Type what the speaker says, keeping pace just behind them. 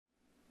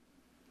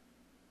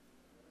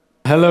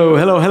Hello,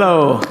 hello,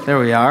 hello. There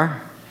we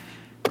are.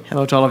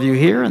 Hello to all of you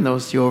here and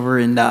those of you over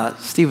in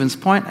Stevens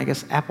Point. I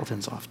guess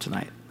Appleton's off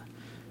tonight.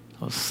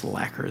 Those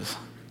slackers.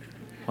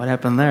 What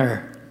happened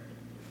there?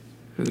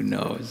 Who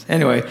knows?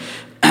 Anyway,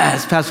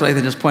 as Pastor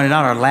Lathan just pointed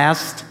out, our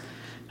last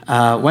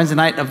Wednesday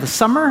night of the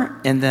summer,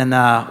 and then,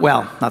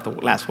 not the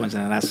last Wednesday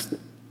night, last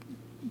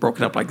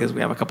broken up like this.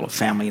 We have a couple of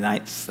family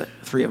nights,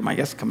 3 of them, I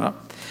guess, coming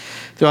up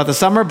throughout the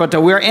summer. But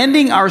we're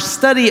ending our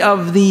study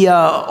of the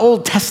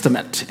Old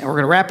Testament, and we're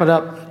going to wrap it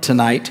up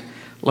tonight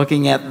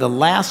looking at the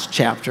last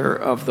chapter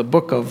of the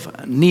book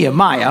of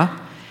Nehemiah.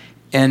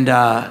 And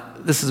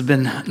this has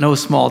been no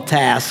small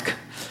task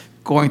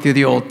going through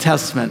the Old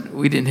Testament.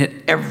 We didn't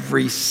hit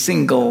every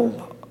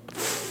single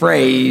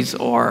phrase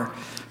or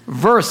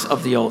verse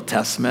of the Old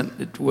Testament.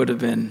 It would have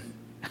been,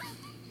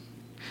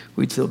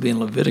 we'd still be in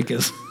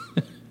Leviticus.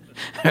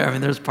 I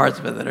mean, there's parts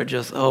of it that are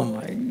just, oh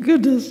my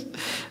goodness.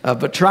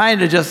 But trying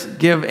to just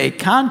give a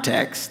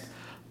context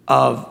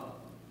of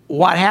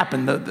what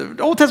happened.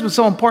 The Old Testament is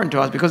so important to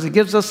us because it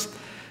gives us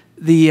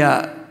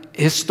the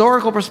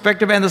historical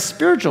perspective and the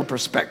spiritual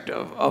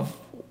perspective of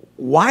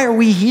why are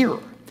we here.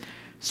 It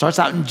starts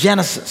out in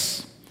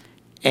Genesis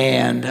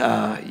and,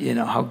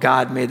 how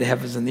God made the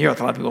heavens and the earth.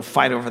 A lot of people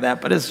fight over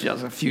that, but it's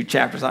just a few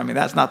chapters. I mean,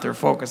 that's not their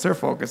focus. Their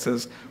focus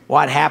is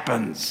what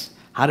happens.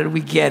 How did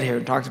we get here?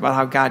 It talks about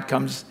how God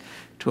comes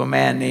to a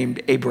man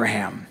named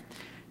Abraham,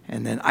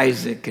 and then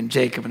Isaac and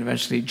Jacob, and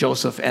eventually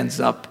Joseph ends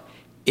up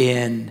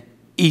in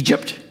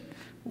Egypt,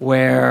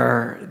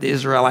 where the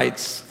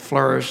Israelites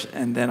flourish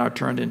and then are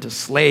turned into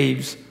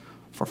slaves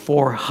for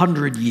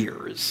 400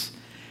 years.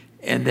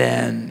 And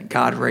then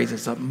God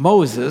raises up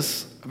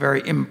Moses, a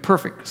very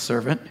imperfect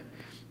servant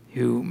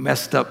who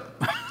messed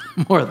up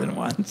more than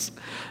once,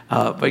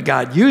 but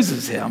God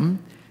uses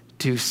him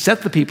to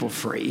set the people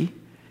free.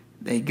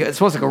 They're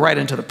supposed to go right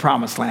into the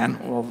promised land.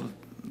 Well,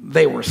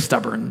 they were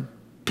stubborn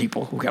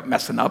people who kept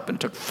messing up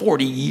and took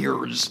 40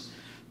 years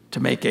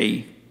to make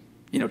a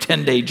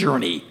 10-day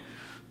journey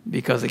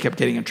because they kept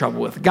getting in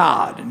trouble with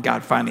God. And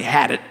God finally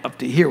had it up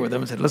to here with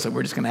them and said, listen,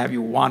 we're just going to have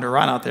you wander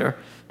around out there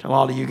till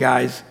all of you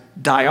guys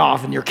die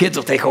off and your kids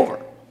will take over.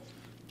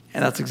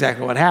 And that's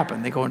exactly what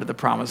happened. They go into the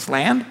promised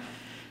land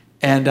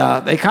and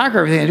they conquer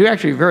everything and do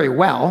actually very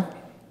well.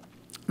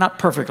 Not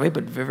perfectly,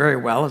 but very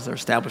well as they're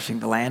establishing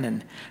the land.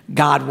 And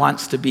God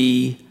wants to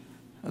be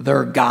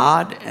their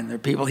God and their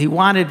people. He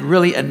wanted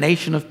really a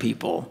nation of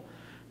people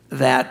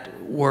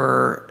that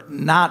were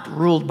not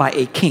ruled by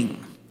a king.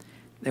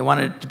 They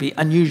wanted it to be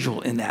unusual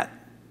in that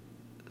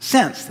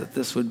sense, that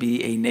this would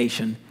be a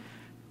nation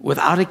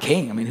without a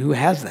king. I mean, who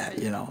has that,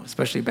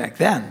 especially back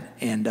then?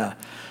 And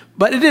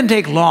but it didn't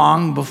take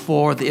long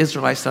before the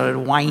Israelites started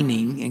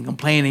whining and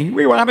complaining.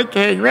 We want a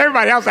king.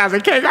 Everybody else has a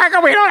king. How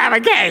come we don't have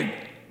a king?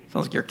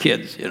 Sounds like your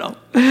kids, Bobby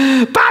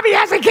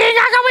has a king.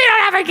 How come we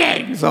don't have a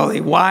king? So they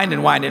whined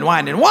and whined and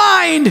whined and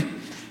whined.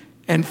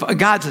 And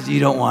God says, you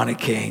don't want a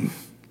king.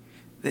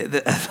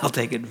 They'll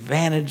take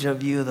advantage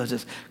of you. They'll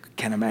just,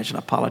 can't imagine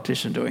a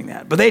politician doing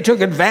that. But they took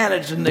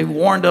advantage and they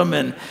warned them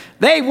and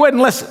they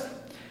wouldn't listen.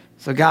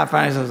 So God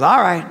finally says, all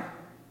right,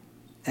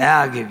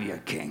 I'll give you a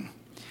king.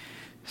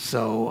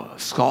 So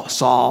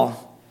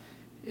Saul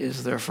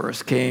is their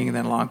first king. And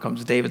then along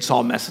comes David.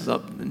 Saul messes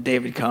up and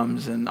David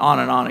comes and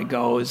on it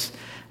goes.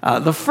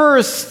 The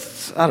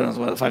first,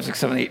 5, 6,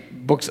 7,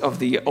 8 books of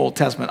the Old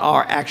Testament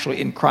are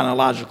actually in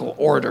chronological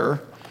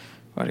order.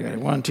 What do you got?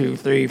 1, 2,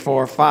 3,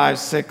 4, 5,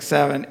 6,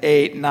 7,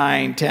 8,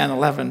 9, 10,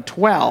 11,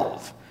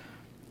 12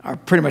 are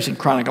pretty much in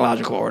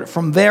chronological order.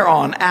 From there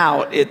on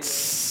out,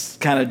 it's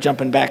kind of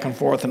jumping back and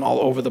forth and all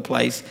over the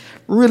place.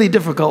 Really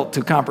difficult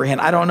to comprehend.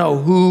 I don't know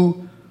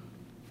who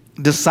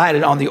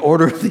decided on the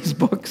order of these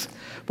books,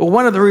 but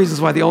one of the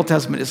reasons why the Old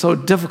Testament is so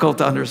difficult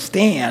to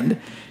understand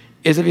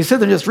is if you sit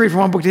there and just read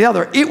from one book to the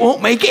other, it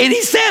won't make any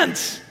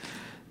sense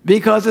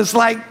because it's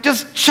like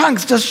just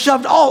chunks just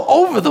shoved all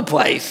over the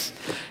place.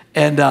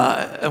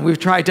 And we've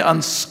tried to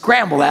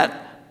unscramble that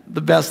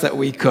the best that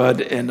we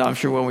could. And I'm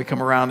sure when we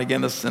come around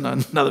again this in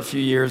another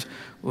few years,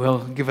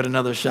 we'll give it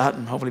another shot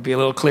and hopefully be a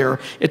little clearer.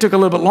 It took a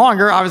little bit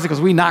longer, obviously, because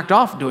we knocked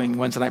off doing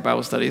Wednesday night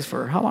Bible studies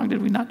for how long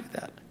did we not do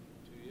that?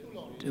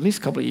 At least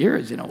a couple of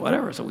years,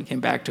 whatever. So we came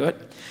back to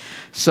it.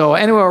 So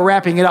anyway, we're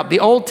wrapping it up.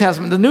 The Old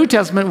Testament, the New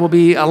Testament will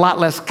be a lot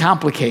less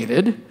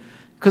complicated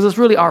because it's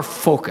really our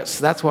focus.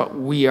 That's what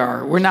we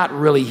are. We're not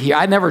really here.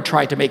 I never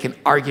tried to make an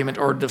argument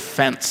or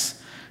defense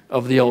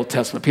of the Old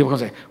Testament. People can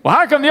say, well,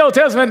 how come the Old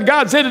Testament,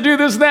 God said to do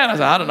this and that? I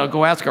said, I don't know,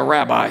 go ask a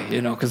rabbi,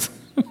 because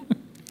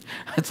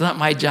it's not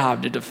my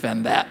job to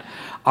defend that.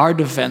 Our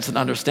defense and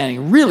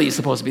understanding really is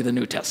supposed to be the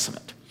New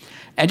Testament.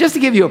 And just to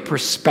give you a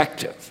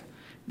perspective,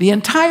 the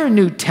entire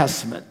New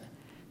Testament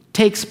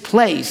takes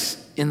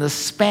place in the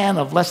span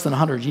of less than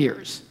 100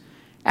 years,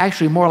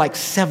 actually more like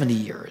 70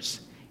 years.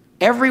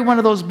 Every one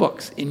of those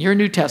books in your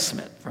New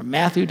Testament, from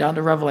Matthew down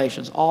to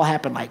Revelations, all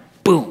happened like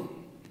boom.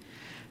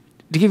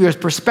 To give you a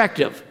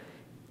perspective,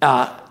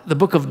 the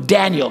book of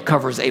Daniel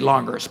covers a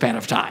longer span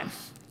of time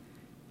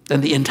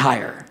than the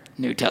entire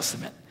New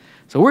Testament.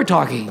 So we're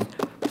talking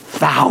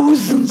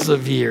thousands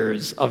of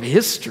years of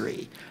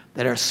history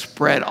that are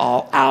spread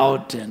all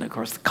out. And, of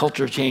course, the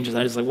culture changes.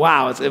 I was like,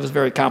 wow, it was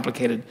very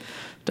complicated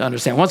to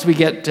understand. Once we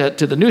get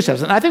to the New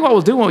Testament, I think what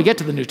we'll do when we get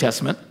to the New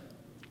Testament,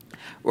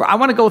 I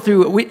want to go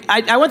through,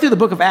 I went through the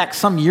book of Acts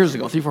some years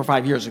ago, 3, 4,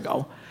 5 years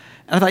ago.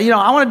 And I thought,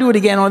 I want to do it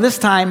again. Well, this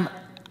time,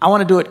 I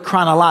want to do it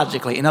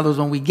chronologically. In other words,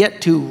 when we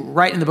get to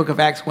right in the book of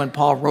Acts when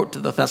Paul wrote to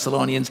the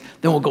Thessalonians,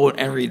 then we'll go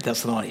and read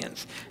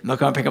Thessalonians. And they'll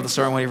come and pick up the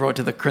story when he wrote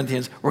to the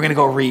Corinthians. We're going to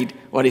go read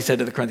what he said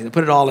to the Corinthians.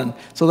 Put it all in.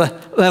 So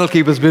that'll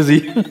keep us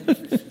busy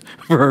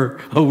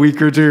for a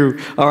week or two.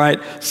 All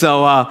right.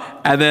 So,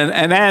 and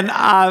then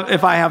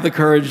if I have the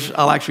courage,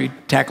 I'll actually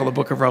tackle the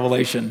book of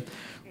Revelation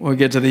when we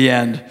get to the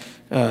end.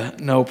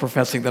 No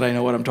professing that I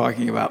know what I'm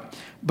talking about.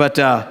 But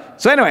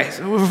so anyway,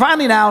 we're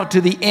finally now to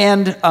the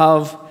end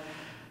of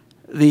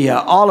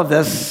all of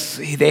this.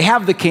 They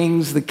have the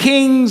kings. The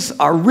kings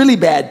are really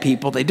bad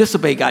people. They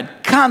disobey God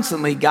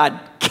constantly. God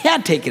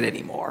can't take it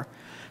anymore.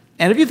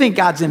 And if you think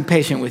God's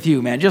impatient with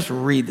you, man, just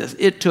read this.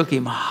 It took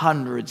him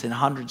hundreds and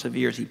hundreds of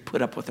years. He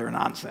put up with their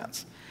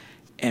nonsense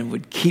and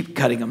would keep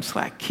cutting them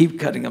slack. And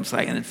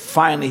then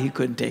finally he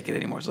couldn't take it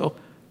anymore. So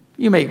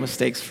you make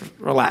mistakes,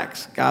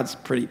 relax. God's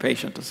pretty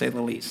patient, to say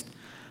the least.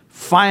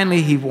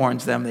 Finally, he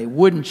warns them. They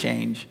wouldn't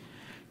change.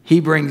 He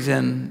brings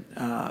in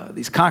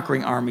these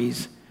conquering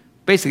armies,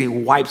 basically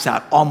wipes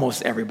out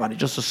almost everybody.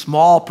 Just a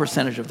small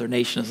percentage of their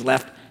nation is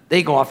left.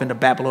 They go off into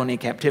Babylonian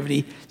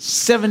captivity.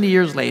 70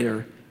 years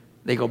later,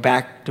 they go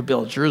back to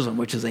build Jerusalem,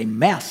 which is a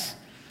mess.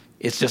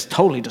 It's just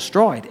totally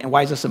destroyed. And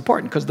why is this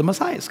important? Because the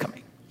Messiah is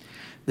coming.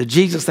 The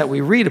Jesus that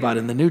we read about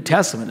in the New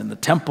Testament, in the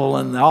temple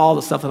and all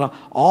the stuff,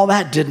 all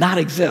that did not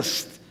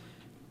exist,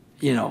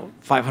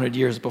 500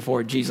 years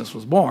before Jesus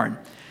was born.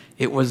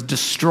 It was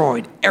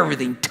destroyed.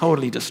 Everything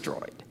totally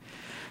destroyed.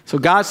 So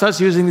God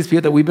starts using these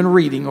people that we've been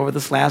reading over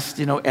this last,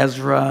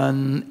 Ezra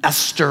and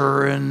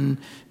Esther and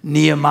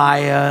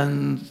Nehemiah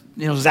and,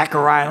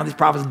 Zechariah and all these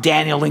prophets,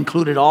 Daniel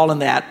included, all in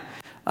that.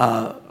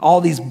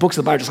 All these books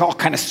of the Bible just all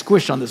kind of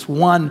squished on this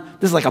one.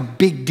 This is like a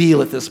big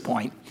deal at this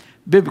point,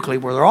 biblically,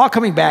 where they're all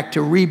coming back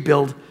to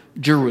rebuild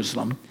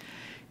Jerusalem.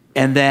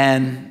 And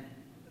then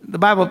the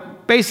Bible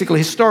basically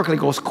historically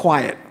goes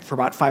quiet for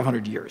about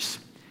 500 years.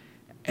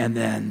 And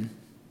then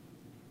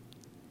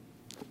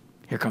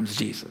here comes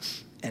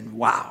Jesus. And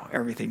wow,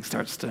 everything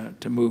starts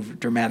to move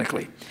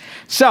dramatically.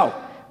 So,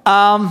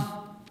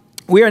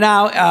 we are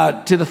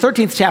now to the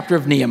 13th chapter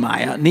of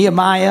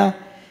Nehemiah.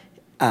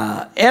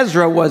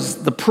 Ezra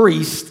was the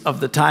priest of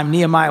the time.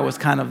 Nehemiah was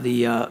kind of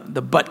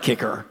the butt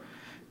kicker.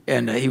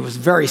 And he was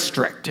very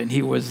strict, and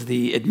he was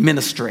the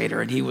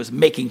administrator, and he was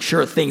making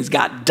sure things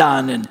got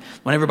done. And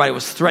when everybody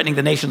was threatening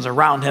the nations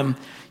around him,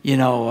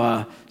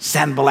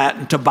 Sanballat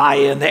and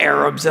Tobiah and the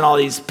Arabs and all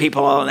these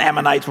people and the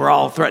Ammonites were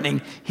all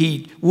threatening,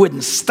 he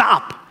wouldn't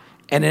stop.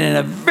 And in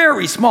a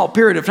very small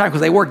period of time,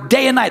 because they worked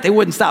day and night, they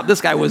wouldn't stop.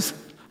 This guy was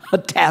a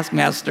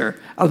taskmaster.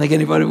 I don't think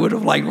anybody would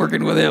have liked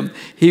working with him.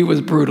 He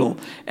was brutal.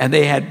 And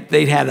they'd had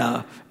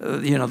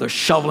their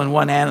shovel in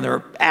one hand and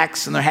their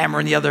axe and their hammer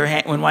in the other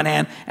hand, in one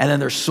hand, and then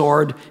their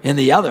sword in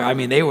the other. I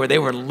mean, they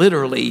were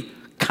literally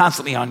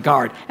constantly on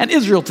guard. And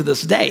Israel to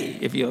this day,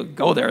 if you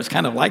go there, it's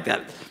kind of like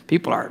that.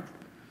 People are,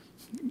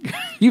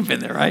 you've been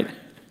there, right?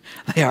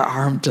 They are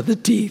armed to the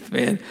teeth,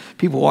 man.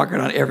 People walking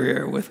around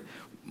everywhere with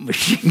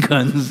machine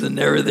guns and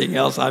everything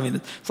else. I mean,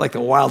 it's like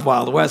the wild,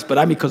 wild west.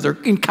 But because they're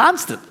in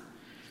constant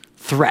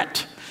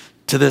threat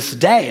to this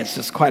day. It's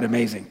just quite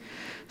amazing.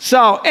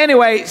 So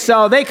anyway,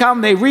 they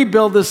come, they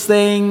rebuild this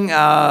thing.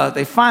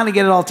 They finally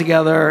get it all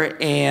together,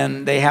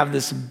 and they have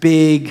this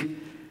big,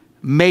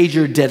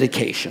 major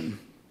dedication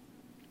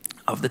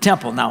of the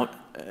temple. Now,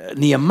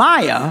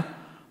 Nehemiah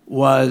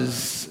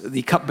was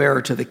the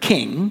cupbearer to the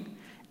king,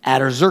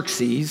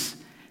 Artaxerxes,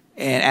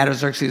 and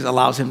Artaxerxes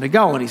allows him to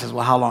go, and he says,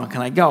 well, how long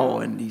can I go?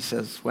 And he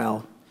says,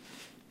 well,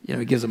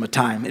 he gives him a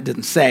time. It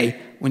didn't say,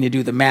 when you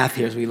do the math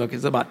here as we look,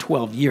 it's about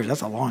 12 years.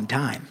 That's a long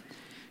time.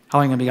 How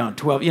long are you going to be gone?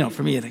 12,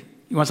 for me,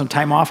 you want some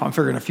time off? I'm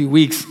figuring a few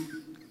weeks.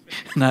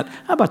 Not,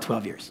 about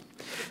 12 years.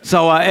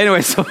 So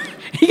anyway, so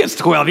he gets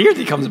 12 years,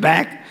 he comes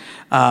back,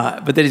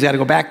 but then he's got to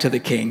go back to the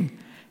king.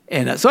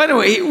 And so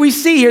anyway, we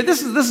see here,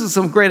 this is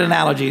some great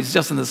analogies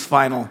just in this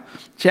final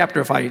chapter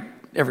if I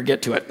ever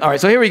get to it. All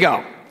right, so here we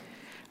go.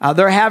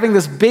 They're having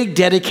this big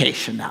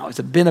dedication now.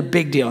 It's been a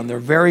big deal, and they're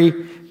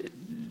very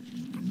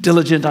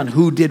diligent on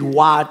who did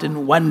what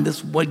and when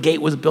what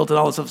gate was built and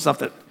all this stuff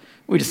that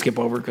we just skip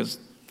over because,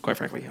 quite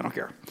frankly, I don't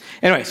care.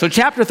 Anyway, so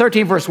chapter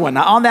 13, verse 1.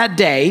 Now, on that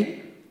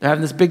day, they're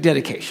having this big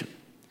dedication.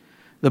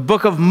 The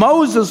book of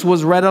Moses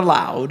was read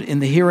aloud in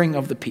the hearing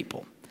of the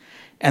people.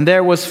 And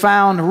there was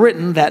found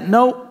written that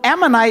no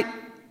Ammonite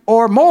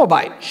or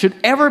Moabite should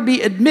ever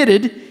be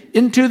admitted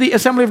into the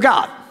assembly of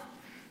God.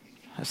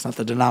 That's not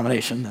the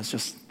denomination, that's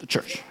just the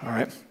church, all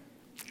right?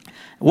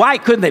 Why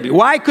couldn't they be?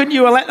 Why couldn't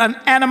you let an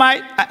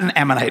Ammonite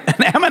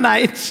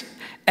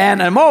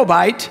and a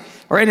Moabite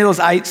or any of those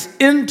ites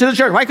into the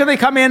church? Why couldn't they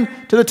come in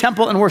to the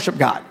temple and worship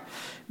God?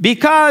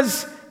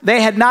 Because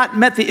they had not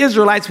met the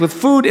Israelites with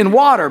food and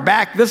water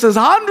back, this is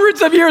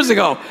hundreds of years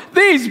ago.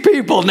 These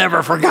people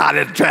never forgot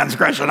a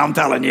transgression, I'm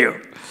telling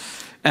you.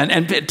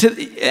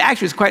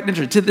 Actually, it's quite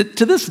interesting.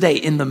 To this day,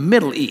 in the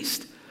Middle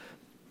East,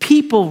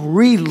 people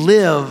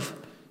relive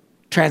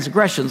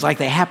transgressions like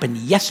they happened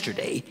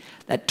yesterday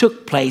that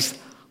took place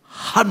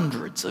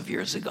hundreds of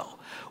years ago.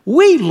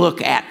 We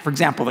look at, for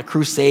example, the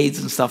Crusades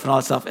and stuff and all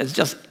that stuff as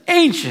just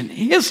ancient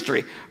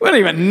history. We don't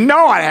even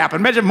know what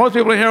happened. Imagine most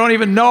people here don't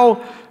even know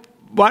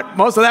what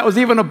most of that was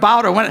even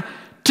about or when.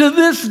 To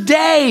this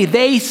day,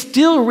 they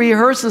still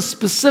rehearse the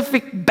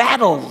specific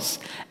battles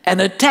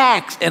and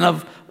attacks and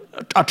of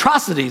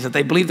atrocities that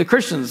they believe the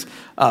Christians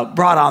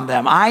brought on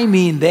them. I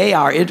mean,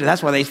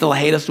 that's why they still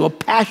hate us to a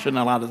passion,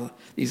 a lot of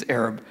these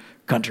Arab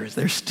countries.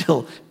 They're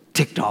still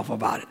ticked off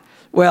about it.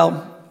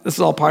 Well, this is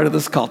all part of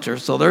this culture,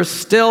 so they're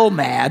still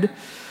mad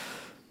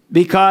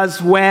because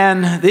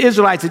when the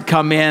Israelites had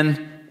come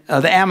in,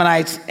 the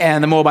Ammonites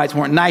and the Moabites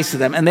weren't nice to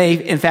them, and they,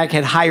 in fact,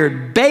 had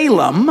hired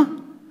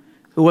Balaam,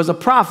 who was a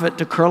prophet,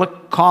 to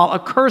call a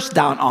curse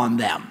down on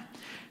them.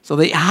 So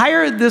they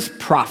hired this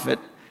prophet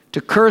to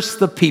curse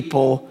the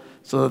people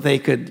so that they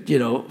could,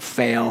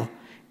 fail.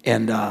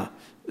 And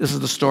this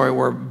is the story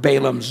where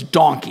Balaam's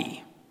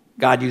donkey,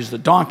 God used the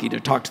donkey to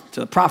talk to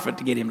the prophet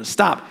to get him to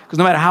stop. Because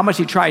no matter how much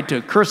he tried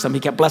to curse them, he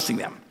kept blessing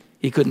them.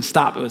 He couldn't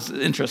stop. It was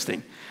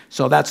interesting.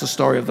 So that's the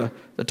story of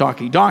the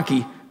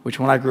donkey, which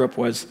when I grew up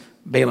was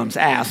Balaam's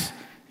ass.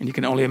 And you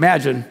can only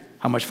imagine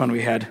how much fun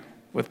we had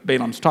with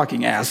Balaam's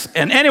talking ass.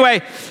 And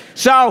anyway,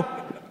 so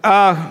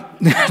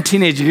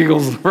teenage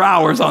giggles for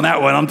hours on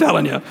that one, I'm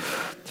telling you.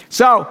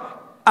 So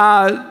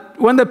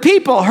when the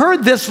people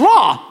heard this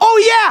law,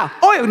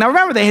 now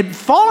remember, they had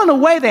fallen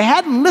away. They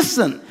hadn't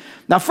listened.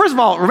 Now, first of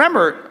all,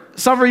 remember,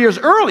 several years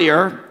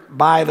earlier,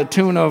 by the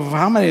tune of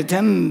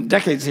 10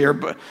 decades here,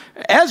 but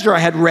Ezra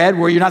had read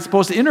where you're not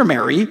supposed to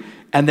intermarry,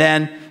 and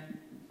then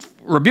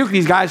rebuked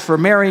these guys for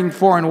marrying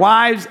foreign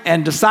wives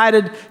and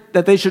decided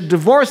that they should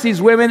divorce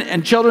these women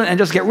and children and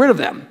just get rid of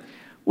them,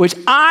 which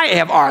I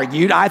have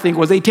argued I think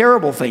was a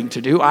terrible thing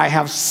to do. I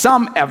have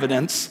some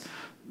evidence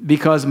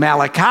because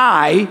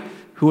Malachi,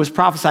 who was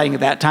prophesying at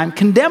that time,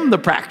 condemned the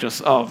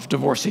practice of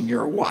divorcing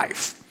your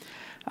wife.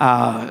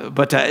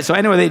 So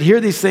anyway, they'd hear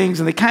these things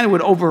and they kind of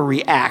would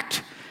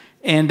overreact.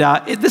 And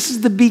this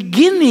is the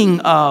beginning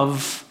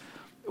of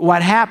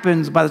what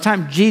happens by the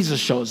time Jesus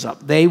shows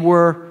up.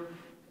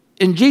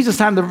 In Jesus'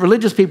 time, the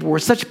religious people were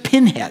such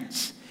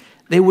pinheads.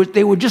 They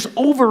would just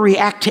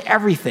overreact to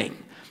everything.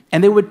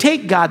 And they would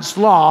take God's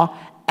law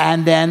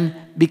and then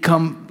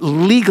become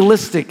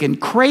legalistic and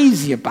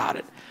crazy about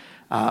it.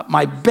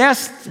 My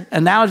best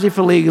analogy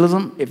for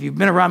legalism, if you've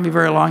been around me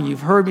very long,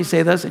 you've heard me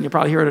say this, and you'll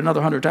probably hear it another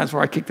 100 times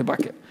before I kick the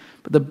bucket.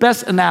 But the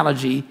best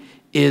analogy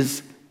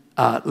is,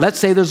 let's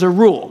say there's a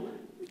rule.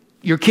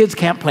 Your kids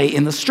can't play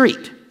in the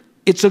street.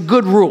 It's a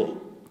good rule.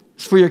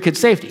 It's for your kids'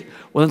 safety.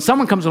 Well, then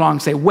someone comes along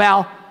and say,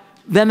 well,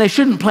 then they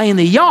shouldn't play in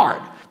the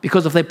yard,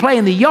 because if they play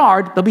in the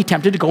yard, they'll be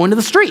tempted to go into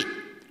the street.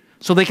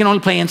 So they can only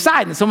play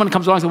inside. And someone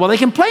comes along and says, well, they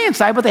can play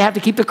inside, but they have to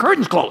keep the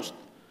curtains closed.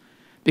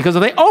 Because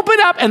if they open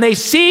up and they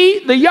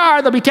see the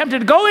yard, they'll be tempted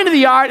to go into the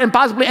yard and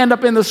possibly end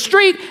up in the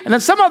street. And then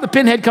some other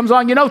pinhead comes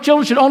along,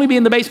 children should only be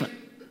in the basement.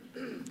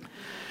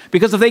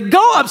 Because if they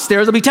go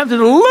upstairs, they'll be tempted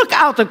to look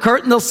out the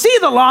curtain, they'll see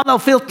the lawn, they'll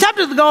feel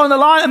tempted to go in the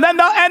lawn, and then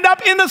they'll end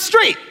up in the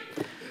street.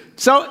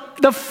 So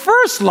the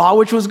first law,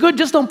 which was good,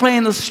 just don't play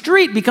in the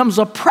street, becomes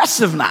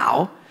oppressive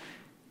now.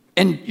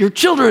 And your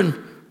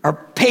children are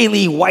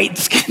paley,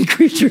 white-skinned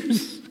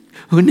creatures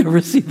who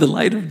never see the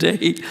light of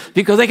day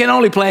because they can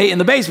only play in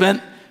the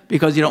basement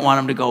because you don't want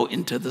them to go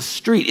into the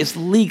street. It's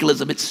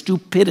legalism. It's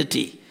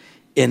stupidity,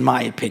 in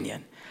my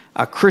opinion.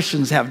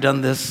 Christians have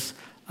done this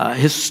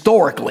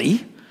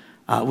historically,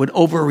 would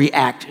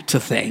overreact to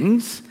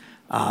things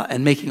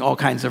and making all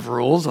kinds of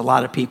rules. A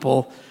lot of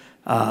people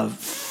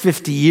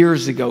 50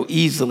 years ago,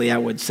 easily, I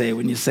would say,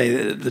 when you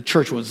say the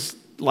church was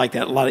like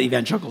that, a lot of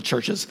evangelical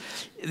churches,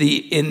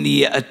 in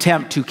the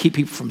attempt to keep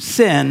people from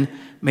sin,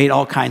 made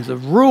all kinds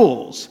of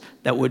rules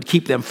that would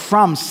keep them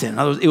from sin. In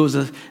other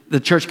words, the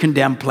church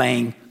condemned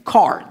playing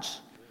cards.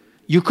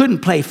 You couldn't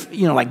play,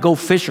 like go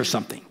fish or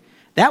something.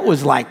 That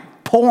was like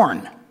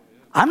porn.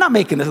 I'm not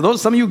making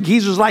this. Some of you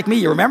geezers like me,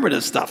 you remember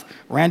this stuff.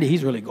 Randy,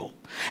 he's really gold.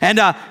 And,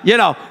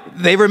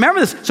 they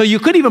remember this. So you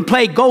couldn't even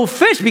play go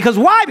fish because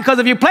why? Because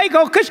if you play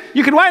go fish,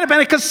 you could wind up in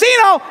a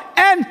casino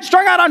and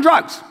strung out on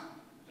drugs.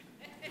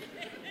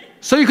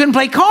 So you couldn't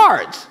play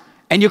cards.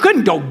 And you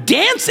couldn't go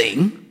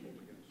dancing.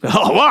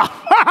 Oh, wow.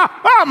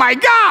 Oh my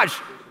gosh.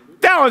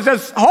 That was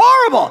just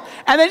horrible.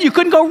 And then you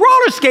couldn't go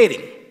roller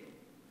skating.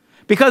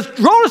 Because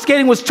roller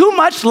skating was too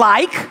much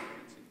like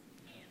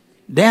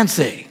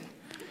dancing.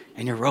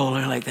 And you're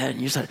rolling like that,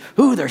 and you said,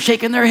 ooh, they're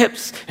shaking their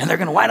hips, and they're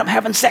going to wind up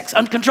having sex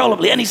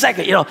uncontrollably any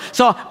second,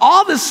 So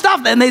all this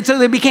stuff, and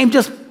they became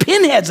just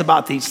pinheads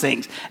about these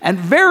things, and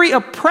very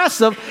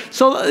oppressive.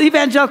 So the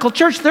evangelical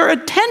church, their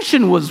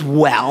attention was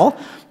well,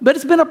 but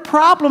it's been a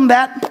problem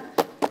that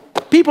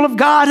people of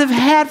God have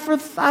had for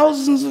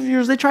thousands of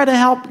years. They try to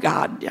help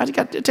God. I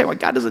got to tell you what,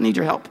 God doesn't need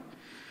your help.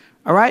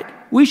 All right?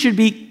 We should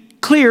be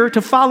clear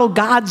to follow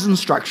God's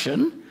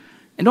instruction.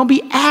 And don't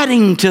be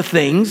adding to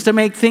things to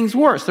make things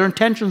worse. Their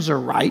intentions are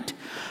right.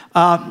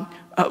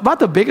 about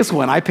the biggest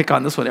one, I pick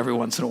on this one every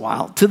once in a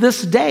while. To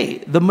this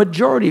day, the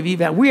majority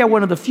of we are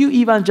one of the few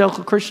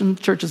evangelical Christian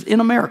churches in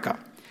America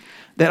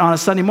that on a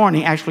Sunday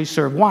morning actually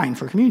serve wine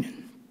for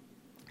communion.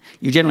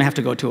 You generally have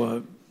to go to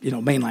a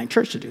mainline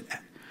church to do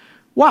that.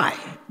 Why?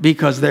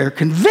 Because they're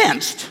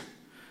convinced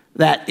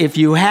that if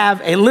you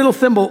have a little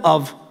thimble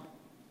of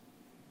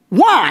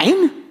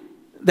wine,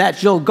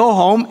 that you'll go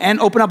home and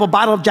open up a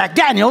bottle of Jack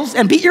Daniels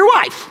and beat your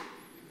wife.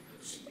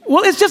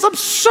 Well, it's just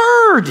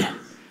absurd.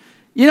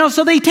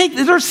 So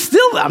there's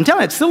still, I'm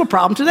telling you, it's still a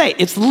problem today.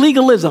 It's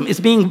legalism.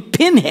 It's being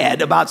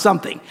pinhead about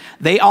something.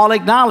 They all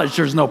acknowledge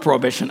there's no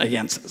prohibition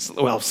against,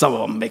 well, some of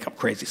them make up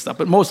crazy stuff,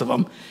 but most of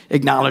them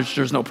acknowledge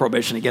there's no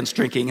prohibition against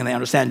drinking, and they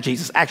understand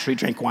Jesus actually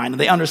drank wine, and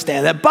they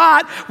understand that,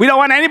 but we don't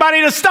want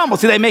anybody to stumble.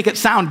 See, they make it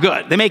sound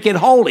good. They make it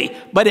holy,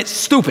 but it's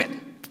stupid.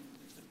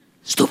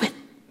 Stupid.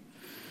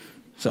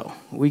 So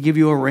we give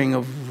you a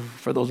ring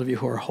for those of you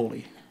who are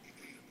holy,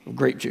 of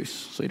grape juice,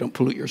 so you don't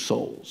pollute your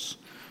souls.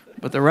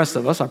 But the rest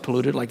of us are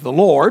polluted like the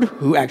Lord,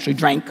 who actually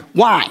drank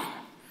wine.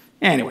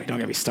 Anyway, don't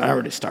get me started. I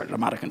already started.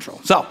 I'm out of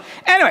control. So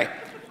anyway,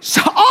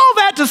 all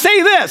that to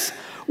say this.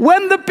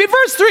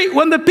 Verse 3,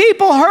 when the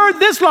people heard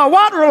this law,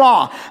 what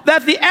law?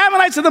 That the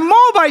Ammonites and the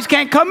Moabites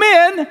can't come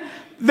in,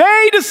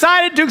 they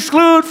decided to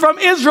exclude from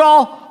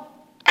Israel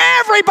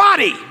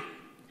everybody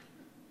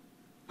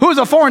who is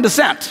of foreign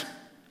descent.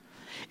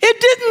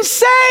 It didn't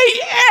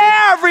say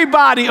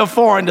everybody of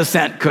foreign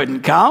descent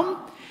couldn't come.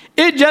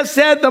 It just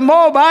said the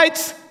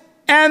Moabites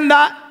and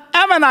the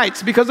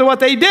Ammonites because of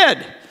what they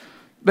did.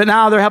 But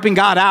now they're helping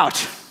God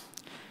out.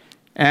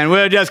 And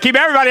we'll just keep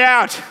everybody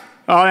out.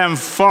 All them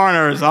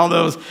foreigners, all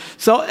those.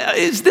 So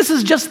this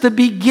is just the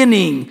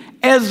beginning.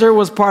 Ezra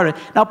was part of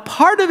it. Now,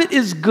 part of it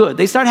is good.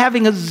 They start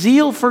having a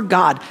zeal for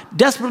God,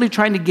 desperately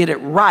trying to get it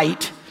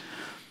right.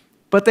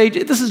 But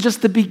this is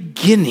just the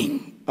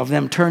beginning of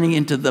them turning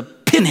into the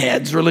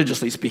pinheads,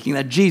 religiously speaking,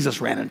 that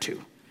Jesus ran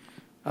into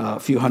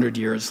a few hundred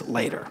years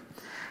later.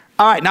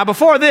 All right, now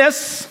before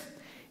this,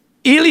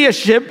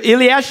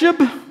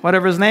 Eliashib,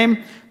 whatever his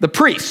name, the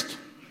priest,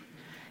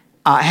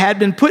 had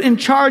been put in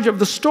charge of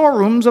the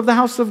storerooms of the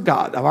house of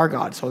God, of our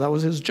God. So that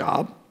was his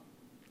job.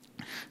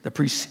 The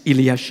priest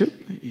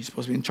Eliashib, he's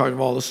supposed to be in charge of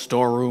all the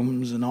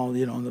storerooms and all,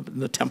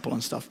 the temple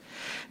and stuff.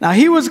 Now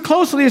he was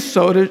closely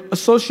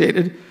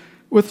associated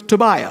with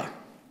Tobiah. Does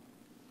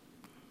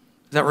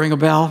that ring a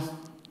bell?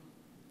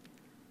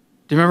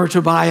 Do you remember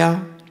Tobiah?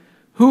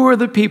 Who were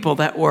the people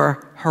that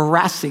were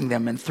harassing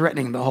them and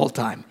threatening the whole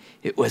time?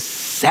 It was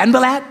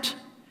Sanballat,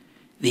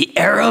 the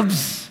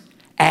Arabs,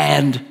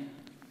 and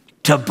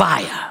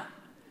Tobiah.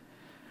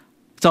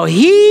 So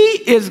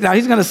he's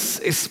going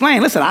to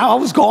explain, listen, I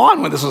always go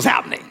on when this was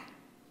happening.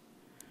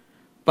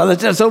 By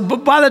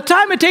the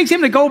time it takes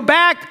him to go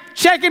back,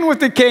 check in with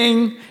the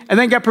king, and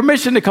then get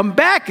permission to come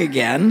back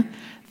again,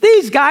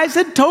 these guys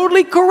had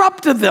totally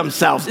corrupted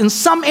themselves in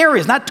some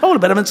areas. Not totally,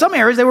 but in some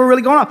areas they were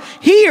really going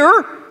off.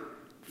 Here,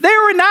 they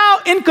were now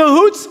in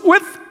cahoots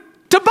with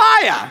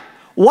Tobiah.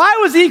 Why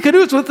was he in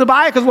cahoots with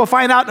Tobiah? Because we'll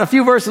find out in a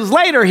few verses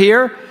later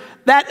here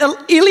that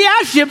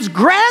Eliashib's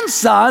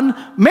grandson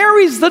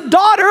marries the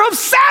daughter of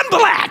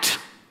Sanballat.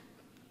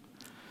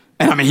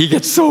 And he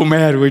gets so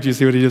mad. Wait till you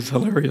see what he does.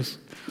 Hilarious.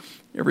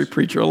 Every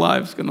preacher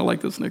alive is going to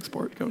like this next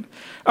part. All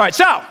right,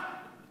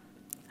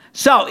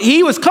 so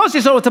he was closely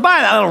associated with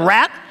Tobiah, that little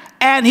rat,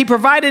 and he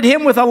provided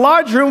him with a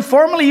large room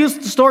formerly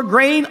used to store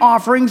grain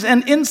offerings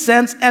and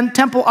incense and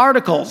temple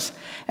articles,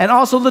 and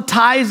also the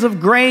tithes of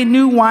grain,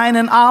 new wine,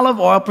 and olive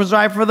oil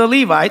preserved for the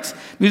Levites,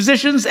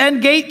 musicians,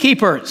 and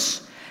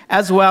gatekeepers,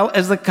 as well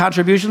as the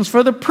contributions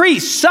for the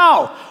priests.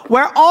 So,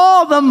 where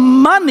all the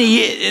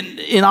money,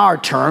 in our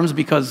terms,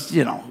 because,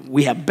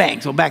 we have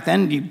banks. So back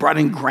then, you brought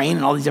in grain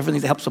and all these different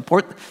things to help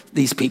support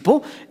these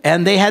people,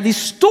 and they had these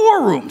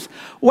storerooms.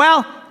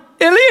 Well,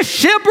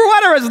 Eliashib, or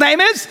whatever his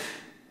name is,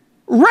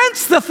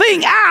 rents the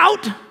thing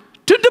out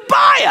to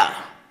Tobiah.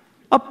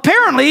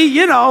 Apparently,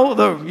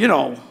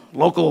 the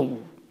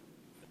local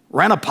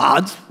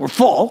rent-a-pods were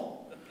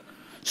full.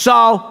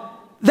 So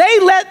they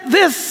let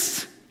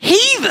this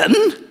heathen,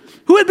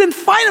 who had been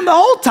fighting the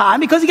whole time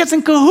because he gets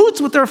in cahoots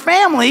with their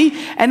family,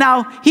 and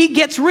now he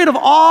gets rid of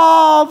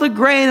all the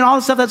grain and all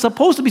the stuff that's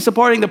supposed to be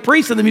supporting the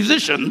priests and the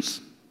musicians.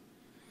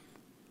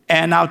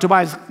 And now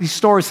Tobiah, he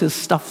stores his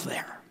stuff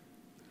there.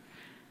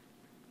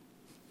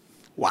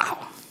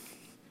 Wow.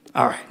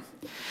 All right.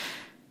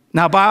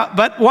 Now,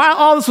 but while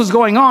all this was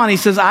going on, he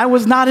says, I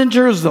was not in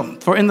Jerusalem,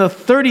 for in the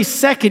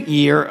 32nd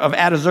year of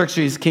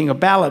Artaxerxes, king of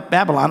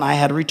Babylon, I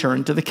had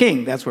returned to the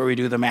king. That's where we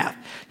do the math.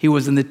 He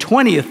was in the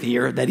 20th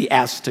year that he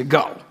asked to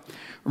go.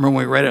 Remember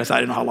when we read it, I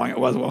didn't know how long it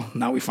was. Well,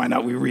 now we find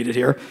out, we read it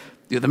here.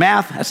 Do the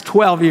math, that's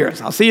 12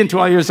 years. I'll see you in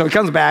 12 years. So he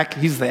comes back,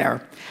 he's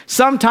there.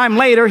 Sometime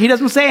later, he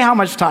doesn't say how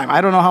much time. I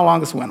don't know how long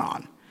this went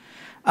on.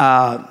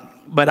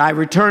 But I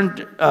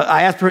returned,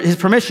 I asked for his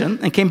permission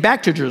and came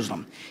back to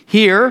Jerusalem.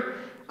 Here,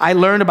 I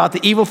learned about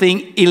the evil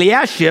thing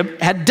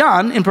Eliashib had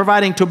done in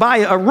providing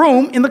Tobiah a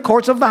room in the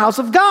courts of the house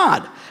of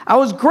God. I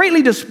was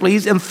greatly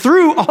displeased and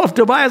threw all of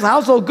Tobiah's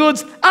household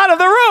goods out of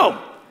the room.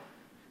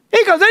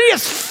 He goes, and he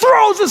just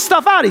throws this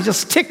stuff out. He's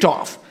just ticked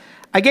off.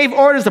 I gave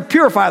orders to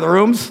purify the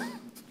rooms.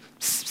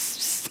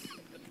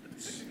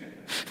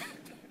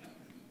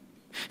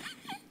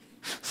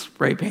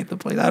 Spray paint the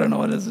place. I don't know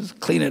what it is. Just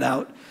clean it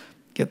out.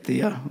 Get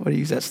the, what do you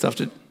use that stuff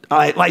to?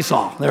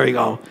 Lysol. There you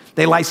go.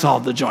 They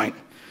Lysoled the joint.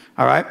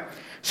 All right?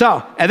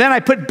 So, and then I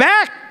put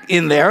back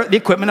in there the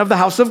equipment of the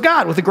house of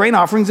God with the grain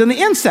offerings and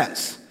the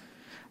incense.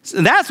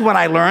 And that's when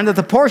I learned that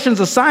the portions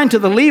assigned to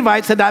the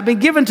Levites had not been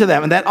given to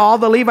them, and that all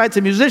the Levites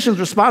and musicians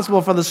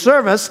responsible for the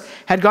service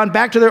had gone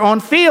back to their own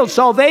fields.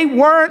 So they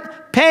weren't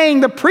paying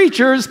the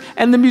preachers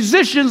and the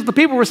musicians, the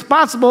people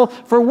responsible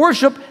for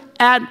worship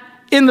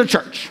in the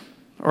church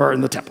or in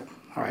the temple.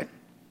 All right.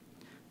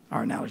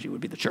 Our analogy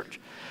would be the church.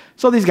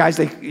 So these guys,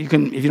 if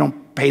you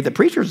don't pay the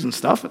preachers and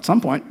stuff, at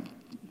some point,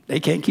 they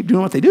can't keep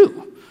doing what they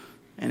do.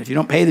 And if you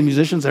don't pay the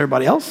musicians,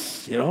 everybody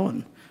else,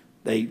 and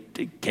they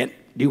can't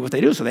do what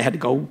they do. So they had to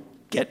go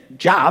get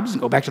jobs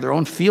and go back to their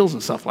own fields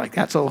and stuff like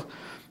that. So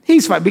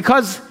he's fine.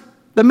 Because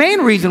the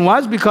main reason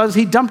was because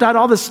he dumped out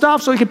all this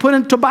stuff so he could put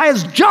in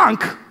Tobiah's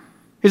junk,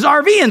 his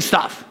RV and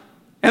stuff,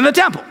 in the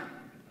temple.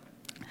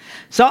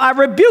 So I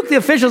rebuked the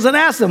officials and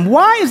asked them,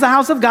 why is the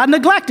house of God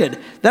neglected?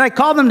 Then I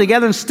called them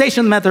together and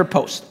stationed them at their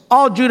posts.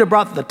 All Judah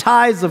brought the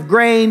tithes of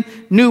grain,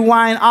 new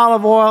wine,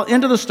 olive oil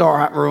into the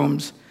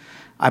storerooms.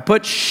 I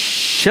put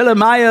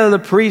Shelemiah the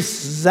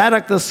priest,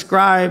 Zadok the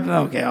scribe,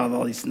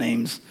 all these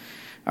names.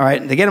 All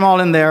right, they get them all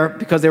in there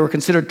because they were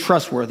considered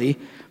trustworthy.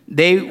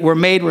 They were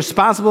made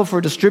responsible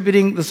for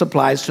distributing the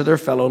supplies to their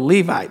fellow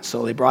Levites.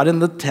 So they brought in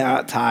the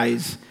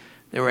tithes.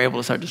 They were able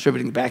to start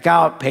distributing back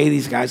out, pay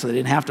these guys so they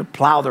didn't have to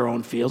plow their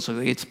own fields, so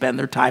they could spend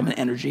their time and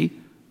energy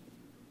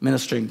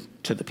ministering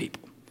to the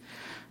people.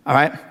 All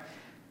right?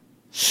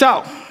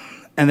 So,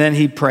 and then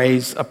he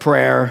prays a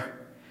prayer.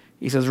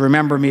 He says,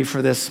 remember me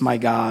for this, my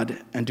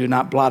God, and do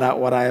not blot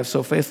out what I have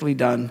so faithfully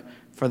done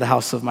for the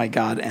house of my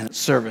God and its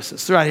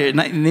services. Throughout here,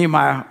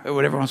 Nehemiah,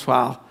 whatever once in a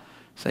while,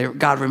 say,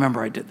 God,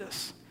 remember I did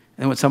this.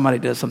 And when somebody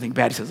does something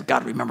bad, he says,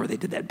 God, remember they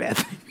did that bad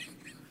thing.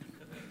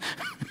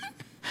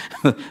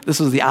 This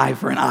was the eye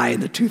for an eye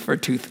and the tooth for a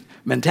tooth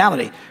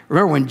mentality.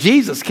 Remember when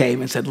Jesus came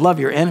and said, love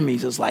your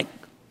enemies, it's like,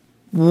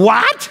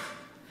 what?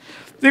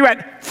 He went,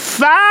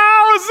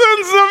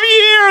 thousands of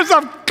years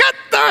of cut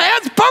their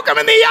heads, poke them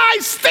in the eye,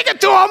 stick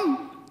it to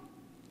them.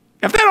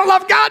 If they don't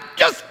love God,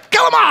 just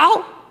kill them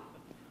all.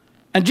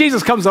 And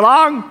Jesus comes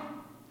along,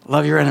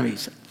 love your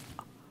enemies.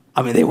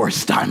 I mean, they were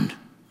stunned.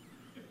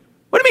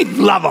 What do you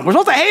mean love them? We're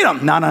supposed to hate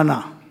them.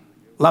 No.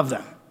 Love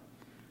them.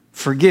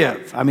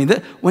 Forgive. I mean,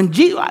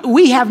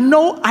 we have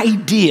no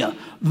idea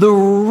the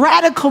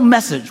radical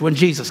message when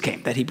Jesus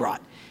came that he brought.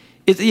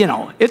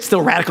 It's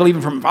still radical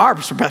even from our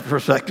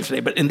perspective today.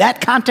 But in that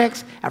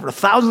context, after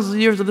thousands of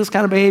years of this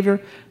kind of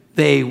behavior,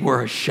 they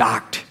were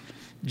shocked.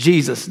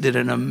 Jesus did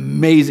an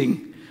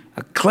amazing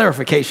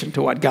clarification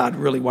to what God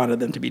really wanted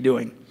them to be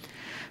doing.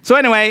 So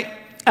anyway,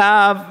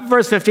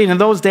 verse 15, in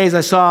those days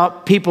I saw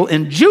people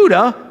in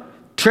Judah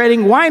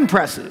trading wine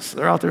presses.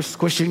 They're out there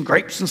squishing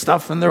grapes and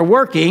stuff, and they're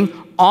working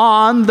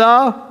on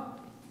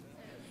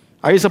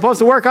Are you supposed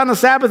to work on the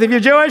Sabbath if you're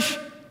Jewish?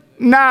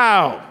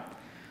 No.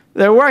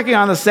 They're working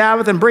on the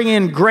Sabbath and bringing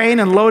in grain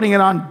and loading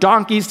it on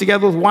donkeys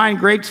together with wine,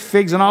 grapes,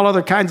 figs, and all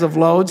other kinds of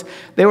loads.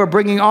 They were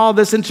bringing all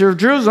this into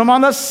Jerusalem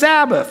on the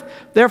Sabbath.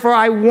 Therefore,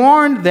 I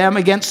warned them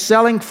against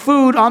selling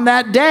food on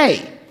that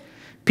day.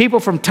 People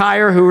from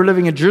Tyre who were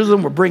living in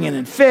Jerusalem were bringing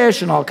in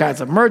fish and all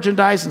kinds of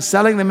merchandise and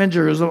selling them in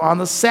Jerusalem on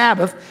the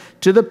Sabbath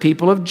to the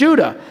people of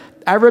Judah.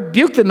 I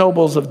rebuked the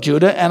nobles of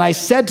Judah, and I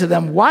said to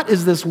them, what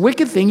is this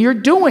wicked thing you're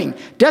doing,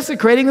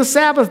 desecrating the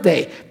Sabbath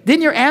day?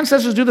 Didn't your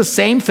ancestors do the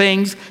same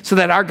things so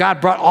that our God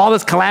brought all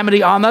this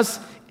calamity on us,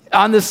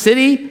 on this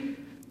city?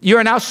 You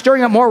are now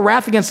stirring up more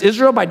wrath against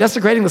Israel by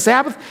desecrating the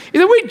Sabbath?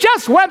 We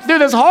just went through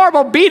this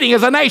horrible beating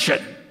as a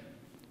nation.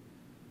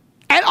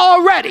 And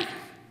already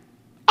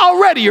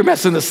you're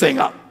messing this thing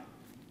up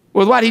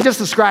with what he just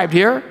described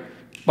here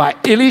by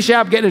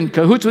Elisha getting in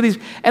cahoots with these.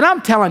 And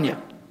I'm telling you,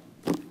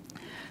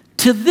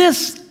 to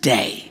this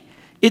day,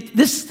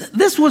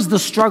 this was the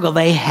struggle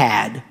they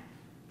had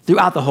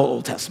throughout the whole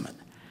Old Testament.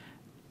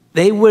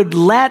 They would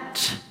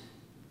let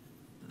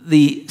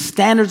the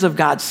standards of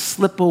God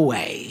slip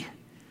away,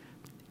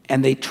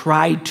 and they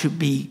tried to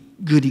be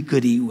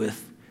goody-goody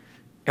with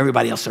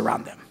everybody else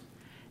around them.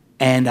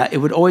 And it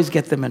would always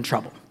get them in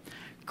trouble.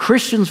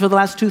 Christians for the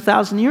last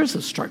 2,000 years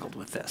have struggled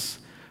with this,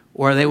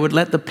 where they would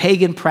let the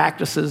pagan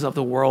practices of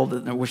the world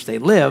in which they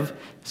live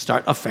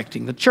start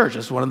affecting the church.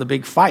 It's one of the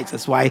big fights.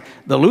 That's why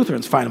the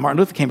Lutherans finally, Martin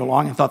Luther came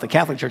along and thought the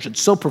Catholic Church had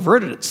so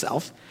perverted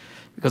itself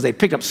because they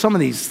picked up some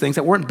of these things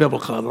that weren't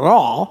biblical at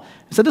all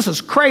and said, this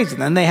is crazy.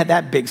 And then they had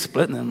that big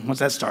split, and then once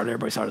that started,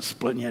 everybody started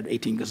splitting. You had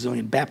 18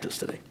 gazillion Baptists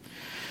today.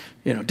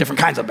 Different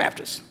kinds of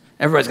Baptists.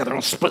 Everybody's got their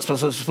own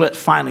split.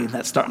 Finally,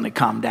 that's starting to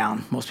calm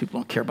down. Most people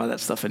don't care about that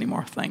stuff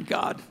anymore, thank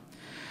God.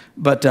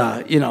 But,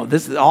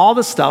 all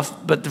this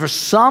stuff, but for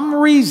some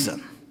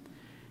reason,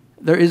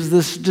 there is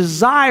this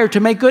desire to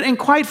make good. And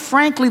quite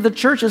frankly, the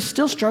church is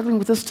still struggling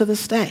with this to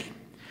this day.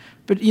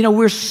 But,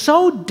 we're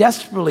so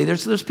desperately,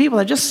 there's people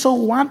that just so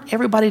want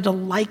everybody to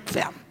like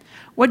them.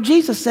 What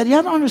Jesus said, you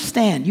have to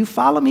understand, you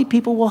follow me,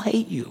 people will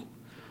hate you.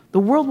 The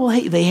world will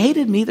hate you. They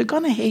hated me, they're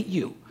going to hate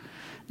you.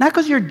 Not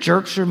because you're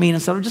jerks or mean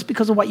and stuff, just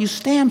because of what you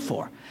stand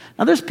for.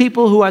 Now, there's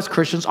people who, as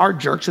Christians, are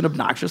jerks and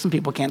obnoxious, and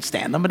people can't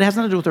stand them, but it has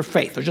nothing to do with their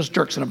faith. They're just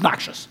jerks and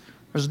obnoxious.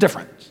 There's a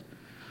difference.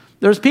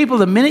 There's people,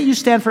 the minute you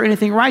stand for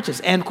anything righteous,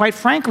 and quite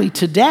frankly,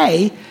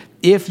 today,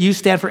 if you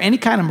stand for any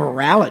kind of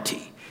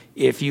morality,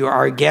 if you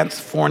are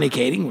against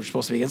fornicating, we're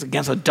supposed to be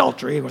against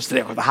adultery, of course,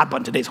 today, the hot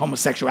button today is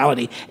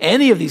homosexuality,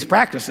 any of these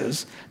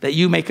practices that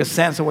you make a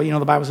sense of,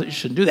 the Bible says you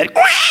shouldn't do that.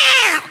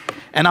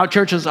 And our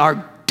churches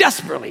are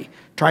desperately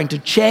trying to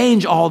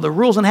change all the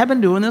rules and have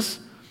been doing this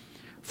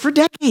for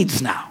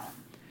decades now.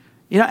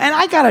 And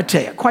I got to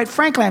tell you, quite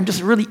frankly, I'm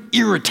just really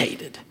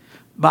irritated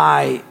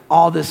by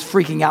all this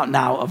freaking out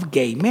now of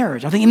gay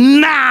marriage. I'm thinking,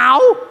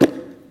 now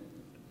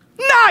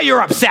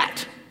you're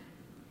upset.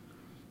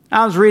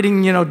 I was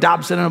reading,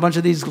 Dobson and a bunch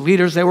of these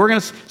leaders say, we're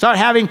going to start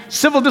having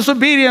civil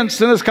disobedience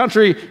in this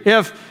country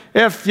if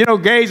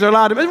gays are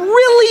allowed to. But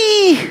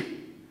really?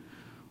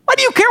 Why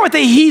do you care what the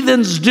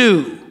heathens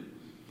do?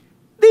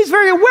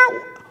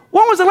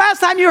 When was the last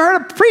time you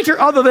heard a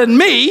preacher other than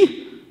me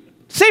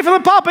say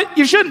from the pulpit,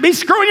 you shouldn't be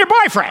screwing your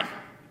boyfriend?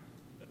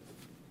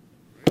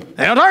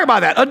 They don't talk about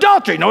that.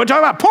 Adultery. Nobody talks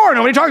about porn.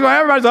 Nobody talks about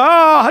everybody's,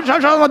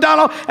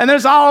 Madonna, and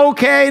there's all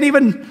okay. And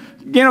even,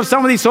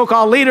 some of these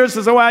so-called leaders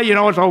say,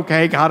 well, it's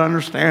okay. God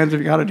understands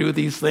if you got to do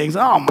these things.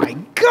 Oh, my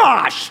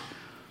gosh.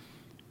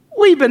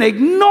 We've been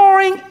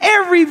ignoring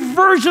every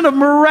version of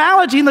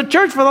morality in the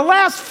church for the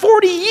last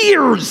 40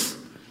 years.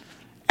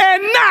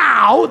 And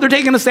now they're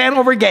taking a stand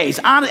over gays.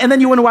 And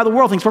then you wonder why the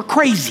world thinks we're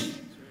crazy.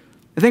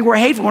 They think we're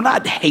hateful. We're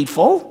not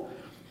hateful.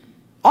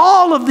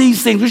 All of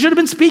these things, we should have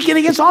been speaking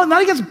against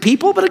not against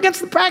people, but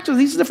against the practice,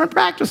 these different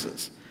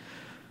practices.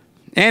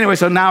 Anyway,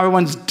 so now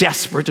everyone's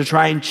desperate to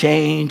try and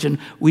change, and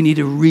we need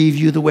to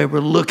review the way we're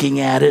looking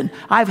at it. And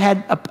I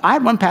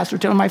had one pastor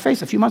tell in my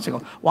face a few months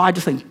ago, well, I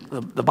just think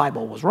the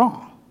Bible was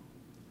wrong.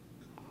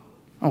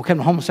 When it came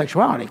to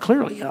homosexuality,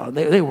 clearly,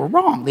 they were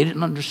wrong. They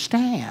didn't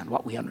understand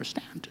what we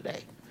understand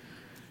today.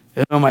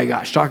 Oh my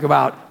gosh, talk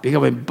about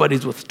becoming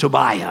buddies with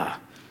Tobiah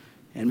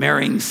and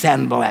marrying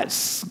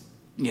Sanballat's,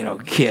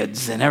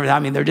 kids and everything. I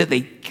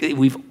mean,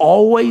 we've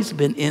always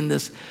been in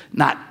this,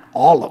 not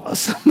all of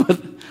us, but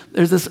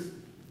there's this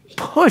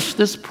push,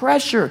 this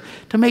pressure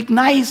to make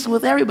nice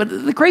with everybody.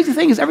 The crazy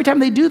thing is every time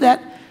they do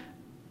that,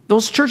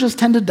 those churches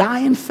tend to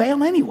die and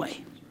fail anyway.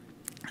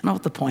 I don't know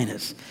what the point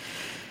is.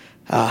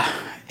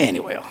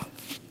 Anyway,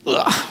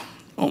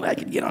 only I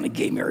could get on a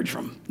gay marriage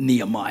from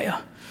Nehemiah.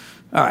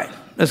 All right,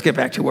 let's get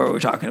back to what we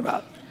were talking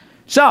about.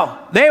 So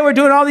they were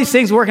doing all these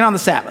things working on the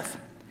Sabbath.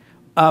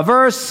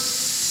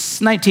 Verse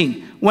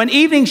 19, when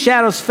evening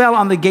shadows fell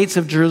on the gates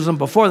of Jerusalem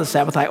before the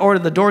Sabbath, I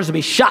ordered the doors to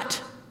be shut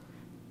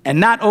and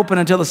not open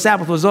until the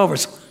Sabbath was over.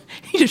 So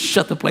he just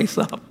shut the place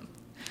up.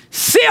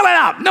 Seal it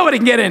up. Nobody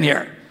can get in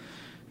here.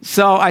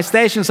 So I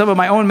stationed some of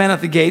my own men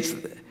at the gates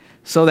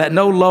so that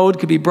no load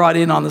could be brought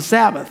in on the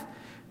Sabbath.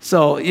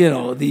 So,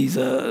 these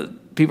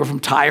people from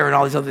Tyre and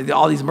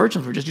all these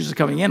merchants were just used to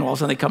coming in. All of a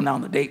sudden they come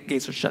down, the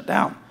gates are shut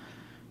down.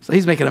 So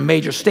he's making a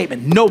major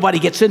statement. Nobody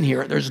gets in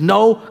here. There's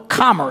no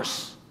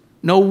commerce,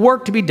 no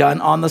work to be done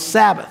on the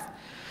Sabbath.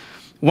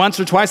 Once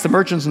or twice, the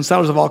merchants and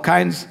sellers of all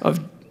kinds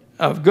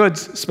of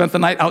goods spent the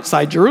night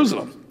outside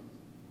Jerusalem.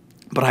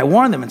 But I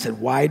warned them and said,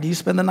 why do you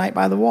spend the night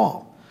by the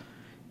wall?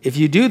 If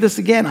you do this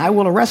again, I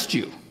will arrest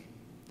you.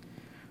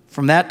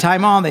 From that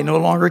time on, they no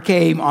longer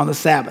came on the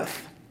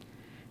Sabbath.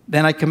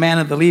 Then I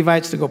commanded the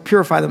Levites to go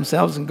purify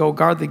themselves and go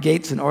guard the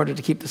gates in order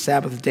to keep the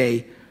Sabbath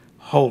day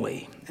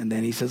holy. And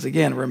then he says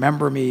again,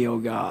 remember me, O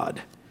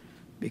God,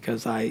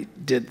 because I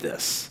did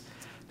this.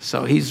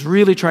 So he's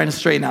really trying to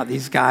straighten out.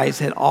 These guys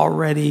had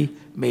already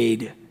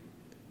made,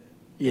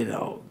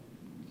 the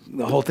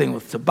whole thing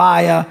with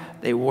Tobiah.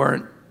 They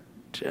weren't,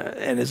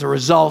 and as a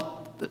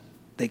result,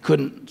 they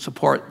couldn't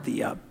support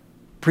the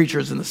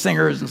preachers and the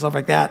singers and stuff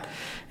like that.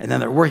 And then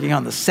they're working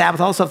on the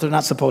Sabbath, all the stuff they're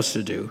not supposed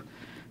to do.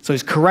 So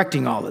he's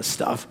correcting all this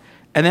stuff.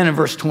 And then in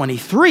verse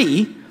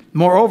 23,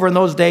 moreover, in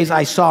those days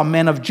I saw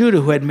men of Judah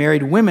who had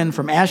married women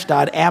from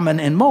Ashdod, Ammon,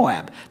 and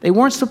Moab. They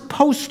weren't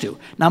supposed to.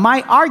 Now,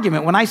 my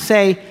argument, when I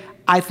say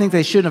I think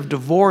they shouldn't have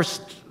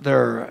divorced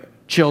their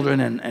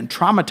children and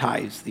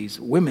traumatized these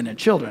women and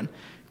children,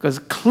 because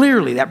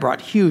clearly that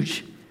brought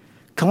huge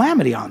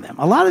calamity on them.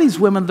 A lot of these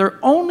women, their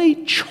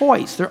only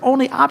choice, their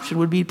only option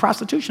would be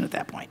prostitution at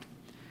that point.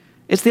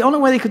 It's the only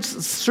way they could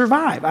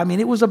survive. I mean,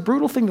 it was a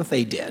brutal thing that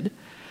they did.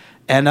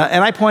 And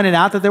I pointed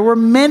out that there were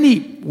many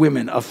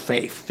women of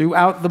faith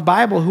throughout the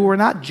Bible who were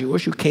not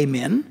Jewish, who came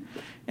in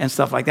and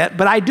stuff like that.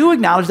 But I do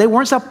acknowledge they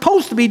weren't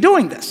supposed to be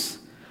doing this.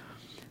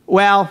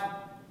 Well,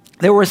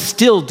 they were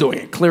still doing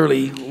it.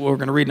 Clearly, we're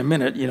going to read in a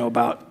minute,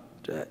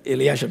 about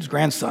Eliashib's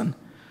grandson.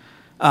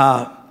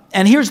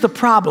 And here's the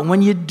problem.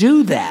 When you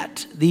do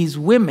that, these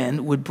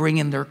women would bring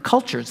in their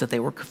cultures that they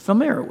were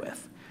familiar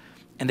with.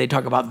 And they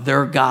talk about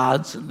their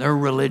gods and their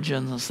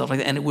religions and stuff like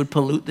that. And it would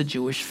pollute the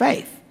Jewish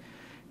faith.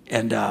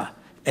 And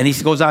And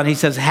he goes on, he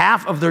says,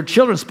 half of their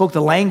children spoke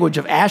the language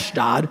of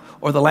Ashdod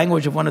or the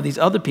language of one of these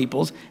other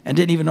peoples and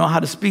didn't even know how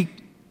to speak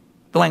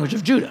the language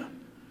of Judah.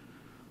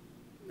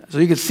 So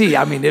you can see,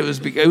 I mean, it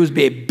would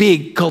be a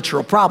big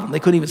cultural problem. They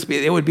couldn't even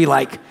speak. It would be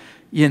like,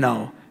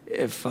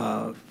 if,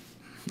 I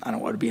don't know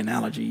what would be an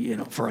analogy,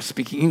 for us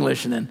speaking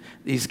English, and then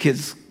these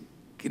kids,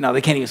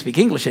 they can't even speak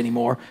English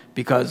anymore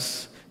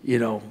because,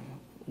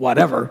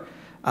 whatever,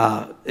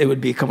 it would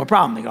become a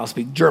problem. They could all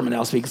speak German,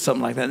 they'll speak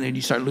something like that, and then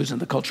you start losing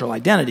the cultural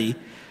identity.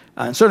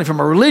 And certainly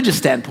from a religious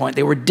standpoint,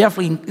 they were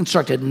definitely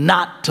instructed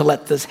not to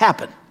let this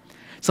happen.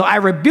 So I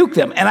rebuked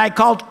them, and I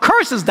called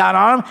curses down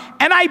on them,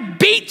 and I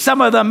beat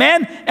some of the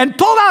men and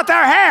pulled out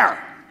their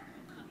hair.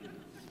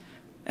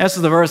 This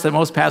is the verse that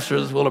most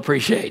pastors will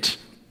appreciate.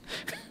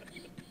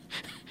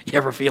 You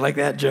ever feel like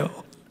that,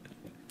 Joe?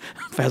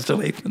 Pastor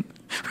Lathan?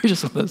 We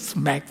just want to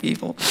smack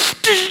people.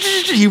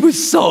 He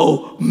was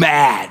so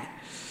mad.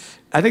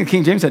 I think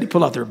King James said he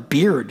pulled out their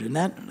beard, and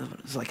that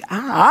was like,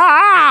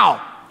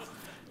 ow!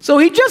 So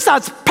he just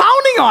starts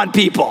pounding on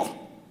people.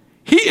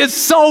 He is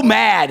so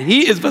mad.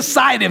 He is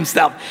beside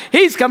himself.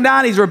 He's come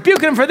down. He's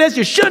rebuking them for this.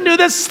 You shouldn't do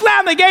this.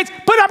 Slam the gates.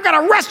 I'm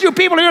going to arrest you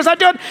people. Here's how I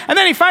do it. And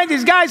then he finds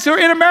these guys who are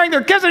intermarrying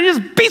their kids, and he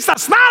just beats the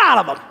snot out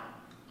of them.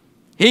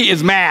 He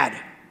is mad.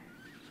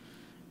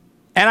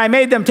 And I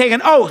made them take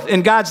an oath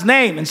in God's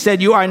name and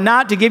said, you are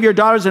not to give your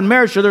daughters in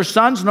marriage to their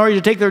sons, nor are you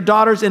to take their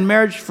daughters in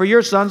marriage for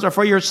your sons or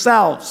for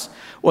yourselves.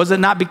 Was it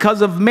not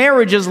because of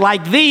marriages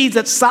like these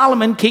that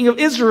Solomon, king of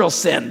Israel,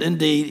 sinned?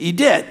 Indeed, he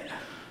did.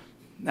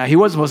 Now, he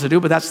wasn't supposed to do,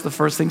 but that's the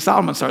first thing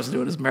Solomon starts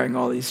doing is marrying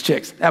all these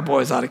chicks. That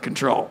boy is out of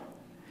control.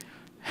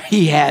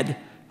 He had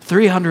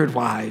 300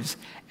 wives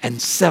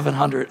and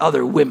 700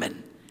 other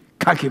women,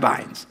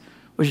 concubines,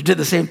 which did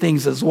the same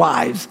things as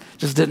wives,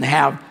 just didn't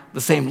have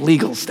the same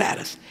legal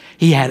status.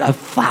 He had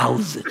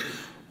 1,000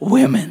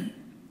 women.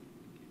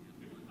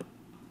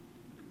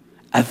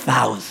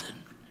 1,000.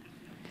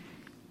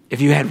 If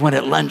you had one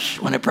at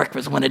lunch, one at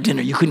breakfast, one at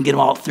dinner, you couldn't get them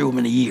all through them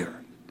in a year.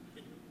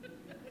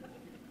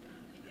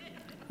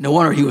 No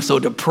wonder he was so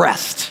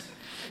depressed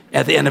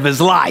at the end of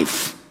his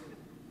life.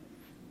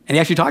 And he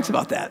actually talks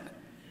about that.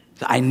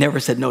 So I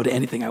never said no to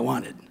anything I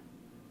wanted.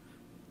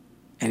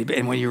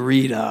 And when you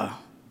read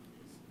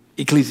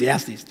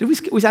Ecclesiastes, I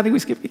think we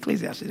skipped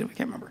Ecclesiastes, didn't we? I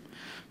can't remember.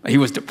 But he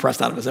was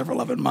depressed out of his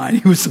ever-loving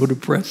mind. He was so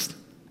depressed.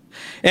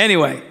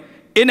 Anyway,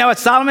 you know what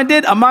Solomon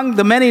did? Among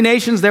the many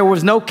nations, there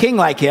was no king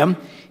like him.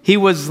 He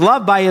was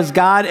loved by his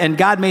God, and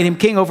God made him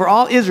king over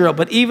all Israel.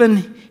 But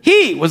even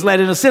he was led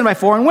into sin by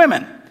foreign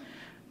women.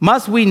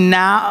 Must we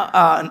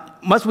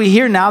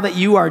hear now that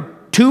you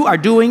too are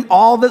doing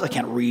all this? I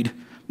can't read.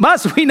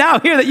 Must we now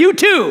hear that you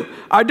too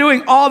are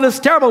doing all this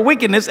terrible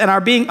wickedness and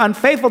are being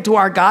unfaithful to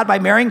our God by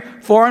marrying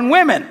foreign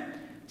women?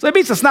 So he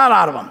beats the snot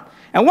out of them.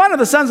 And one of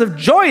the sons of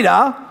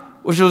Joiada,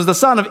 which was the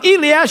son of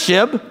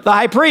Eliashib, the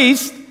high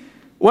priest,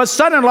 was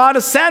son-in-law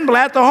to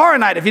Sanballat the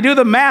Horonite. If you do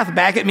the math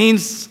back, it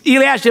means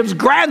Eliashib's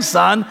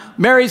grandson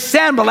marries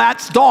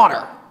Sanballat's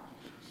daughter.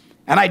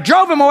 And I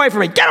drove him away from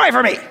me. Get away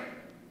from me!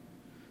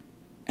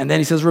 And then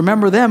he says,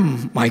 remember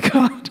them, my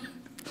God,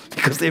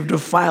 because they've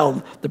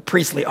defiled the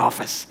priestly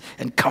office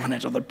and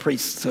covenant of the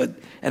priesthood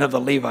and of the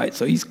Levites.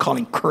 So he's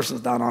calling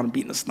curses down on them,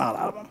 beating the snot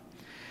out of them.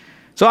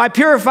 So I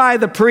purified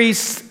the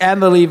priests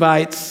and the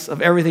Levites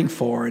of everything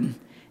foreign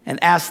and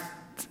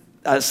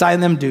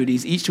assigned them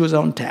duties, each to his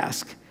own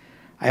task.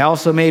 I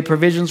also made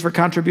provisions for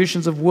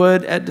contributions of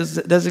wood at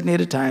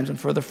designated times and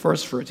for the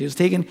first fruits.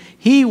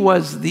 He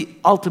was the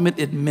ultimate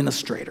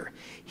administrator.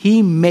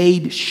 He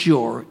made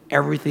sure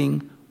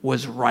everything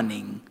was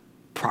running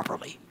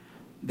properly.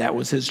 That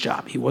was his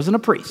job. He wasn't a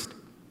priest,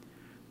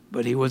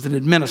 but he was an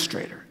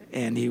administrator,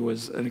 and he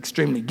was an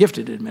extremely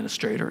gifted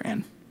administrator,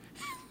 and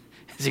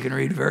as you can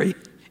read, very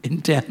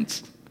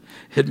intense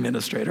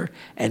administrator,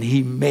 and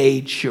he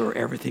made sure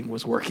everything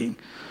was working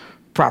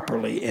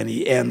properly. And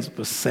he ends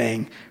with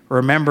saying,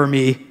 remember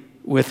me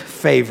with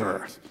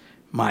favor,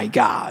 my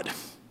God.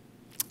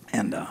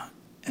 And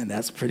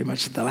that's pretty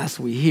much the last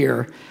we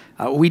hear.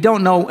 We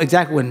don't know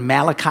exactly when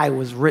Malachi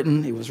was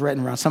written. It was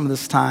written around some of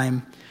this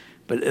time,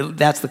 but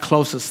that's the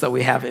closest that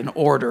we have in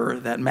order,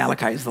 that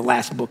Malachi is the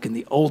last book in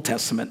the Old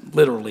Testament,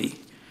 literally,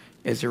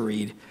 as you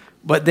read.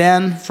 But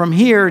then from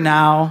here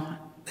now,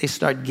 they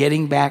start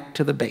getting back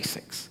to the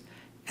basics,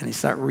 and they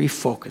start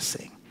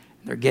refocusing.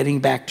 They're getting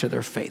back to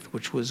their faith,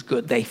 which was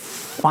good. They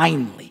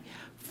finally,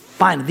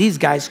 these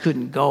guys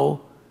couldn't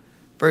go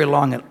very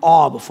long at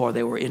all before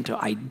they were into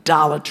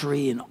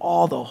idolatry and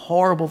all the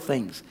horrible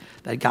things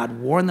that God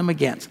warned them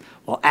against.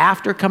 Well,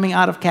 after coming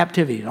out of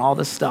captivity and all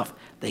this stuff,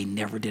 they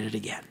never did it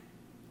again.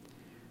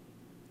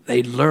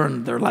 They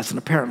learned their lesson.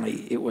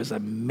 Apparently, it was a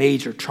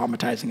major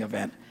traumatizing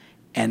event,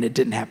 and it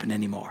didn't happen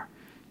anymore.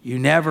 You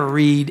never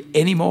read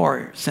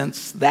anymore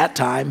since that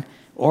time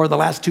or the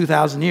last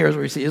 2,000 years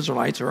where you see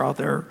Israelites are out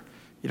there,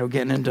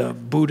 getting into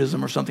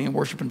Buddhism or something and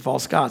worshiping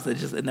false gods.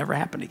 It never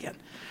happened again.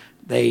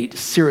 They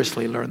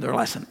seriously learned their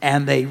lesson,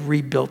 and they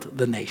rebuilt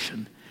the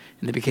nation.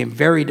 And they became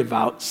very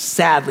devout.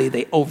 Sadly,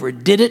 they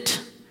overdid it,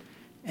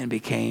 and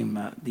became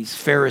these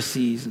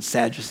Pharisees and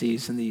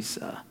Sadducees and these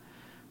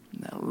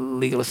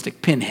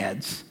legalistic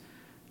pinheads.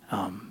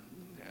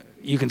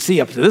 You can see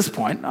up to this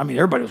point, I mean,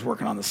 everybody was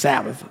working on the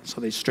Sabbath, so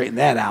they straightened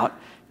that out.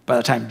 By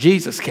the time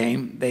Jesus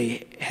came,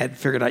 they had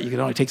figured out you could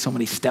only take so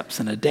many steps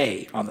in a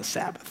day on the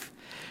Sabbath.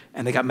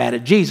 And they got mad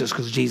at Jesus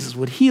because Jesus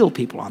would heal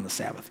people on the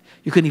Sabbath.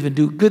 You couldn't even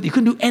do good. You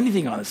couldn't do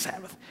anything on the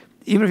Sabbath.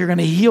 Even if you're going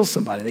to heal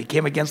somebody, they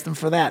came against them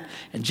for that.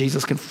 And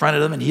Jesus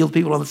confronted them and healed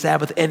people on the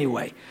Sabbath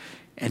anyway.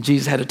 And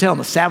Jesus had to tell them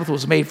the Sabbath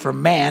was made for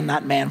man,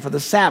 not man for the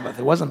Sabbath.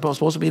 It wasn't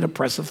supposed to be an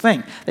oppressive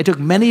thing. They took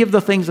many of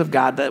the things of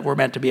God that were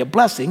meant to be a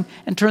blessing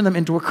and turned them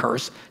into a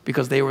curse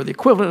because they were the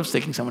equivalent of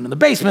sticking someone in the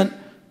basement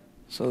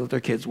so that their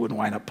kids wouldn't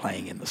wind up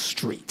playing in the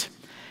street.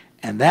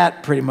 And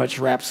that pretty much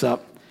wraps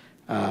up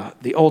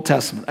the Old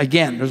Testament.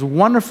 Again, there's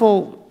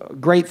wonderful,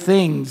 great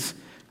things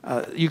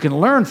you can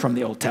learn from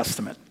the Old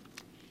Testament.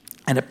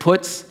 And it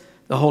puts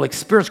the whole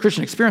experience,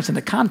 Christian experience,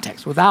 into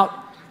context. Without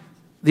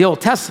the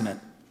Old Testament,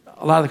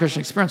 a lot of the Christian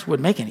experience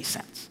wouldn't make any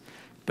sense.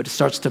 But it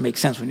starts to make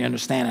sense when you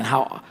understand and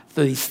how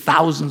through these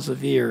thousands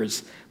of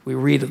years we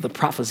read of the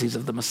prophecies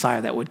of the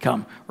Messiah that would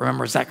come.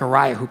 Remember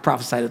Zechariah, who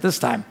prophesied at this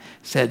time,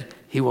 said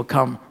he will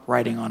come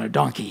riding on a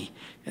donkey,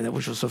 and that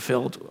which was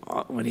fulfilled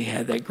when he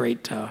had that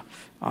great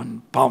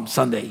on Palm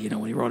Sunday,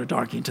 when he rode a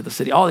donkey into the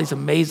city. All these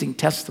amazing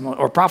testimony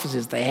or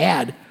prophecies they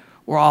had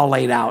were all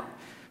laid out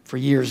for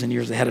years and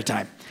years ahead of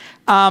time.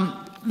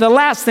 The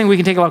last thing we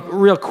can take a look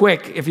real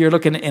quick, if you're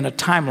looking in a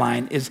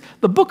timeline, is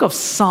the book of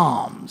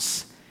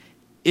Psalms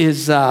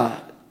is,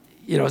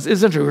 it's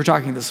interesting. We were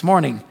talking this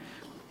morning.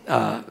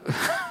 I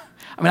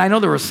mean, I know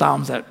there were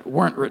Psalms that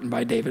weren't written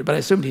by David, but I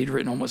assumed he'd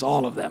written almost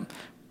all of them.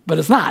 But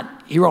it's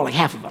not. He wrote like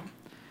half of them.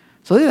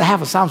 So the other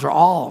half of Psalms are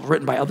all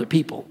written by other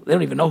people. They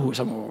don't even know who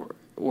some of them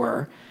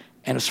were,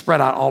 and it's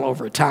spread out all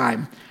over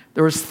time.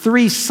 There was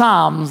 3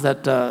 Psalms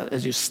that,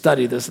 as you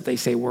study this, that they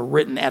say were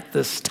written at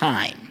this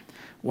time.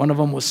 One of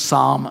them was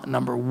Psalm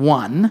number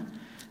 1.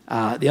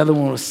 The other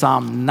one was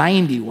Psalm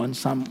 91,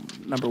 Psalm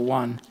number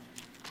 1.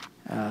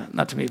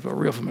 Not to me, but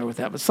real familiar with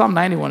that. But Psalm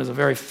 91 is a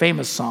very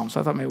famous psalm, so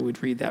I thought maybe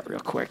we'd read that real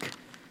quick,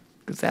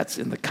 because that's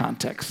in the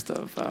context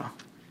of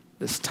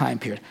this time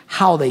period.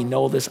 How they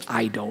know this,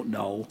 I don't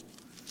know.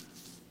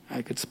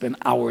 I could spend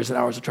hours and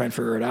hours to try and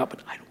figure it out, but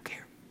I don't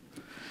care.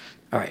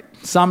 All right,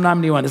 Psalm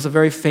 91 is a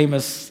very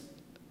famous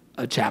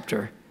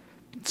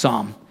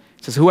psalm.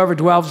 It says, "Whoever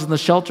dwells in the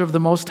shelter of the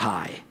Most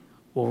High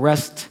will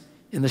rest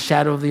in the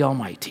shadow of the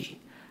Almighty.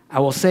 I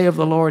will say of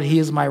the Lord, He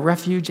is my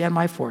refuge and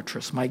my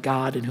fortress, my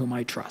God in whom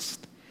I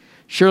trust.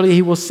 Surely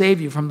He will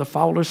save you from the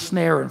fowler's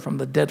snare and from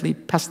the deadly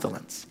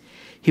pestilence.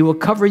 He will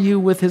cover you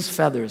with His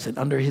feathers, and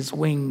under His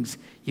wings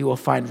you will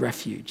find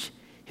refuge.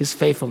 His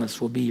faithfulness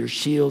will be your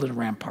shield and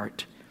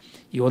rampart.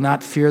 You will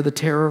not fear the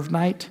terror of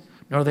night,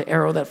 nor the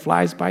arrow that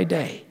flies by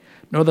day,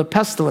 nor the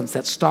pestilence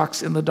that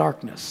stalks in the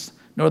darkness,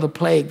 nor the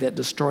plague that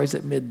destroys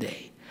at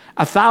midday.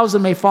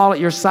 1,000 may fall at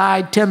your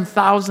side,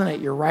 10,000 at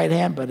your right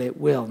hand, but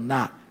it will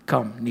not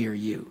come near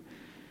you.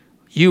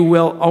 You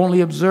will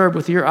only observe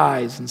with your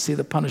eyes and see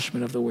the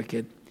punishment of the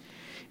wicked.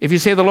 If you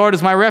say the Lord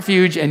is my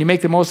refuge, and you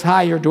make the Most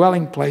High your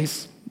dwelling,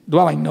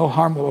 no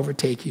harm will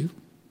overtake you.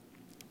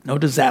 No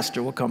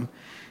disaster will come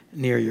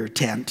near your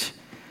tent."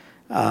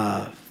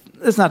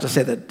 It's not to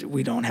say that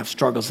we don't have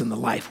struggles in the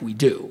life. We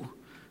do.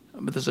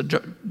 But there's a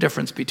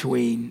difference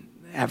between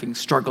having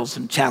struggles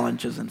and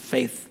challenges and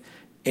faith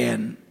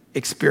and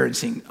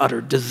experiencing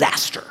utter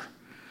disaster.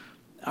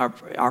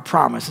 Our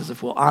promise is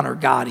if we'll honor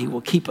God, He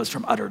will keep us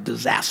from utter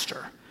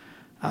disaster,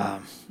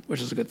 which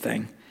is a good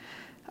thing.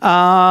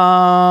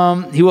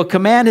 He will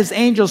command His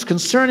angels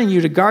concerning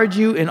you to guard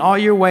you in all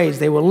your ways.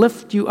 They will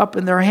lift you up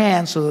in their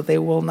hands so that they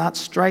will not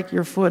strike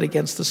your foot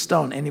against the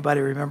stone.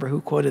 Anybody remember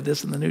who quoted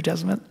this in the New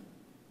Testament?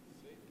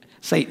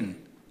 Satan.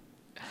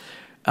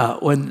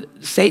 When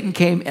Satan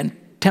came and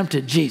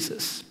tempted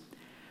Jesus,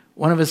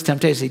 one of his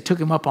temptations, he took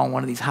him up on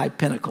one of these high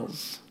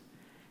pinnacles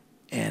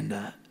and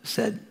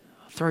said,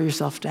 "Throw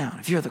yourself down.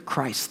 If you're the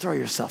Christ, throw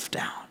yourself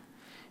down.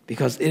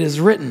 Because it is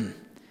written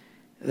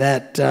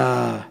that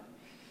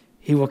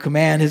He will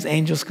command His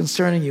angels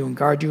concerning you and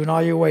guard you in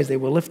all your ways. They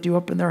will lift you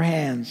up in their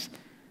hands,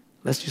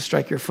 lest you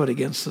strike your foot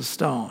against a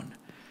stone."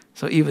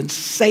 So even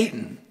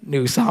Satan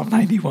knew Psalm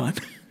 91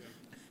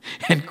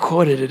 and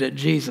quoted it at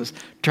Jesus,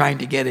 trying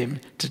to get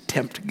him to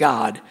tempt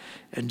God.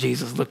 And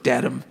Jesus looked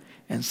at him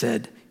and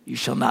said, "You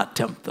shall not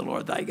tempt the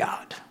Lord thy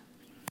God."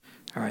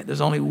 All right,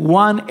 there's only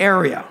one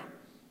area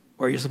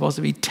where you're supposed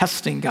to be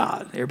testing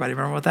God. Everybody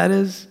remember what that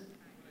is?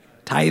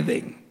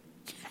 Tithing.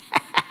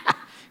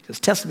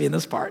 Just test me in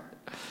this part.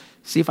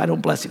 See if I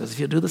don't bless you, because if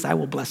you do this, I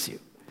will bless you.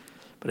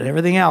 But in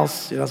everything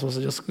else, you're not supposed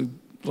to just be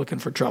looking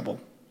for trouble.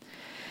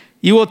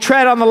 "You will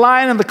tread on the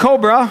lion and the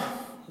cobra.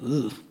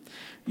 Ugh.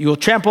 You will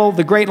trample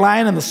the great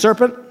lion and the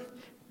serpent.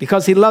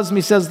 Because he loves me,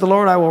 says the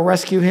Lord, I will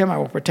rescue him. I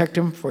will protect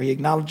him, for he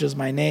acknowledges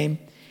my name.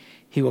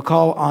 He will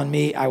call on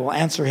me. I will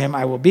answer him.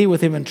 I will be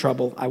with him in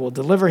trouble. I will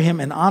deliver him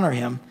and honor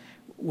him.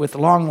 With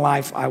long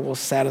life, I will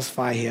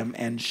satisfy him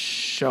and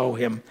show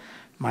him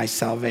my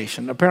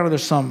salvation." Apparently,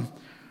 there's some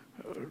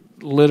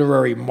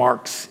literary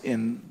marks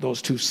in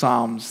those two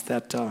Psalms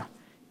that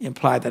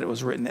imply that it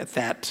was written at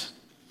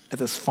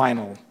this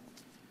final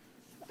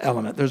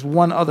element. There's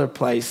one other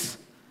place,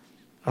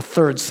 a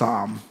third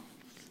Psalm,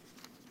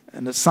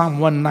 and it's Psalm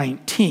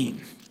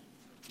 119.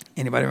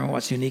 Anybody remember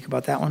what's unique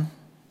about that one?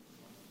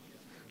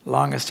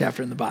 Longest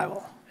chapter in the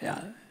Bible.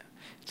 Yeah,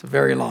 it's a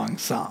very long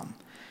Psalm,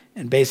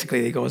 and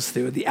basically it goes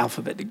through the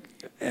alphabet.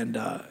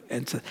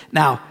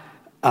 Now,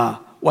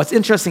 what's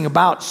interesting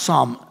about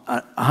Psalm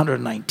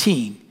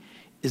 119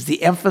 is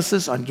the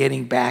emphasis on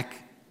getting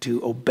back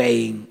to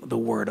obeying the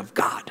Word of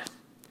God,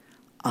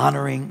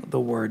 honoring the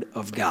Word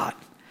of God.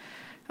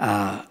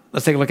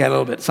 Let's take a look at it a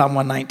little bit. Psalm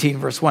 119,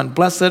 verse 1.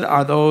 Blessed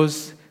are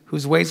those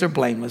whose ways are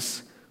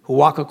blameless, who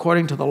walk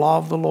according to the law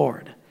of the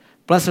Lord.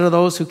 Blessed are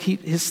those who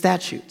keep his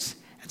statutes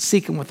and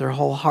seek him with their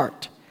whole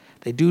heart.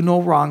 They do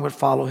no wrong but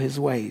follow his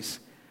ways.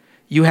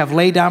 You have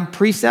laid down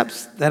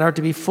precepts that are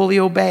to be fully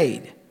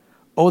obeyed.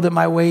 Oh, that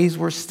my ways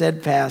were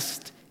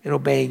steadfast in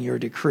obeying your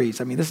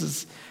decrees. I mean,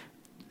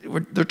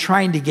 they're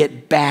trying to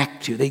get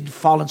back to. They've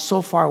fallen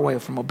so far away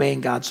from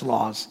obeying God's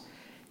laws.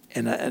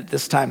 And at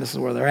this time, this is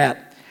where they're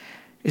at.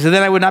 He said,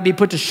 then I would not be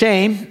put to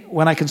shame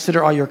when I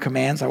consider all your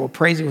commands. I will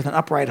praise you with an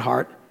upright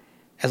heart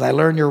as I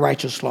learn your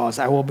righteous laws.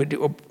 I will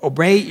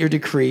obey your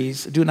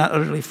decrees. Do not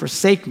utterly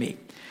forsake me.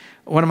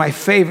 One of my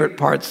favorite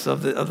parts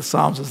of the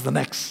Psalms is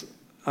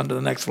under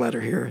the next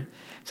letter here.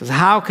 It says,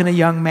 how can a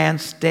young man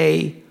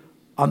stay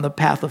on the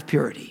path of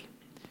purity?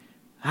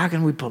 How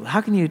can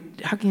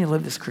you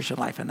live this Christian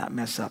life and not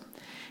mess up?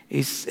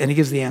 And he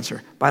gives the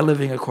answer, by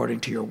living according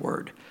to your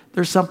word.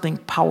 There's something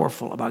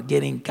powerful about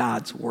getting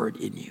God's word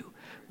in you.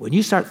 When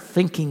you start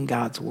thinking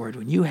God's word,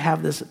 when you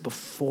have this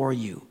before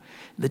you,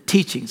 the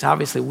teachings,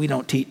 obviously we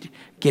don't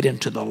get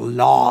into the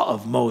law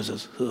of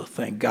Moses,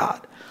 thank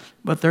God.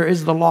 But there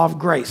is the law of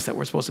grace that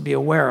we're supposed to be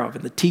aware of,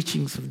 and the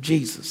teachings of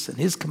Jesus and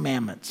his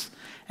commandments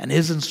and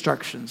his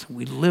instructions.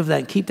 We live that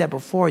and keep that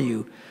before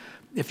you.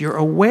 If you're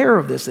aware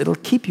of this, it'll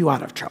keep you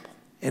out of trouble,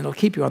 and it'll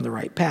keep you on the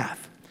right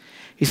path.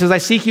 He says, I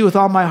seek you with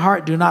all my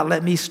heart. Do not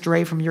let me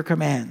stray from your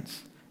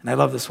commands. And I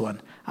love this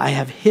one. I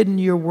have hidden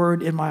your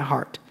word in my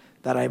heart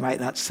that I might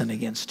not sin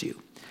against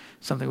you.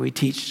 Something we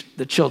teach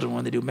the children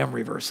when they do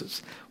memory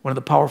verses. One of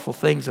the powerful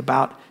things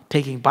about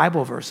taking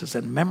Bible verses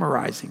and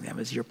memorizing them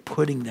is you're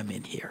putting them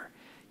in here.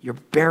 You're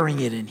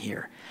burying it in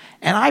here.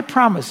 And I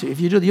promise you, if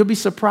you do, you'll be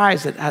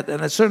surprised that,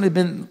 and it's certainly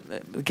been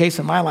the case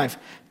in my life,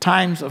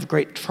 times of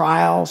great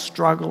trial,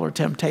 struggle, or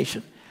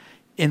temptation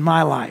in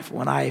my life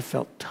when I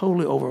felt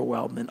totally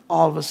overwhelmed, and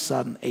all of a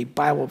sudden a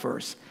Bible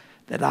verse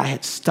that I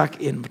had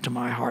stuck into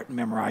my heart and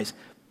memorized,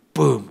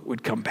 boom,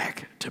 would come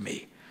back to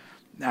me.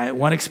 Now,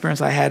 one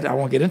experience I had, I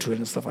won't get into it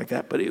and stuff like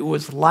that, but it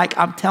was like,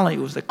 I'm telling you,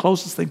 it was the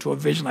closest thing to a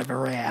vision I've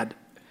ever had.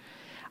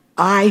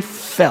 I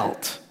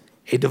felt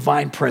a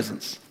divine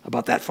presence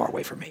about that far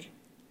away from me.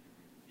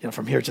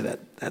 From here to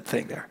that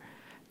thing there.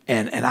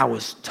 And I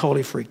was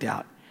totally freaked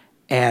out.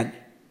 And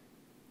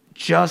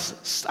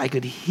just, I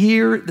could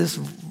hear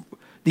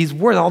these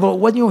words, although it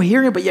wasn't you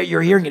hearing it, but yet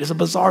you're hearing it. It's a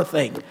bizarre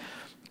thing.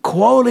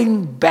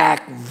 Quoting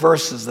back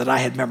verses that I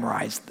had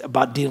memorized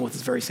about dealing with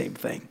this very same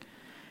thing.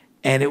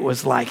 And it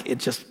was like, it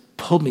just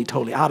pulled me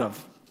totally out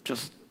of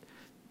just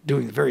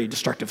doing very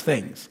destructive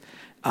things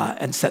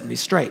and setting me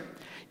straight.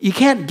 You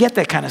can't get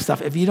that kind of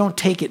stuff if you don't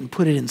take it and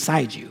put it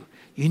inside you.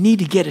 You need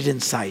to get it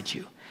inside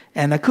you.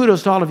 And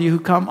kudos to all of you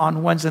who come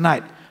on Wednesday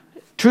night.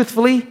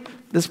 Truthfully,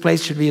 this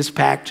place should be as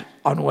packed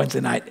on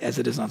Wednesday night as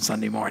it is on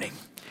Sunday morning.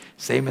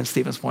 Same in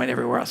Stevens Point,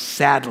 everywhere else.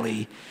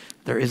 Sadly,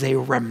 there is a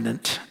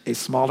remnant, a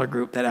smaller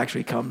group that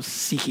actually comes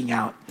seeking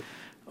out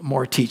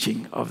more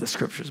teaching of the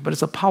scriptures. But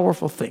it's a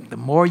powerful thing. The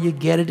more you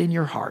get it in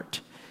your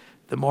heart,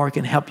 the more it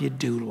can help you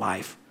do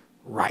life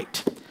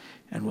right.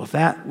 And with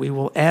that, we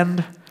will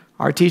end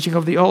our teaching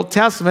of the Old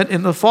Testament.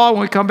 In the fall,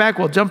 when we come back,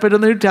 we'll jump into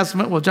the New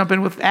Testament. We'll jump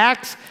in with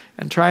Acts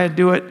and try and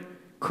do it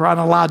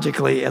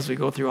chronologically as we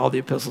go through all the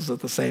epistles at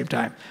the same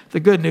time. The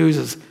good news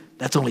is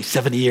that's only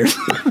 70 years.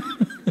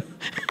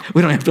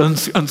 We don't have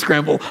to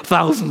unscramble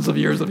thousands of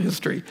years of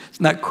history.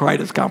 It's not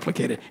quite as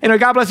complicated. Anyway,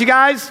 God bless you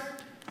guys.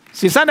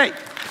 See you Sunday.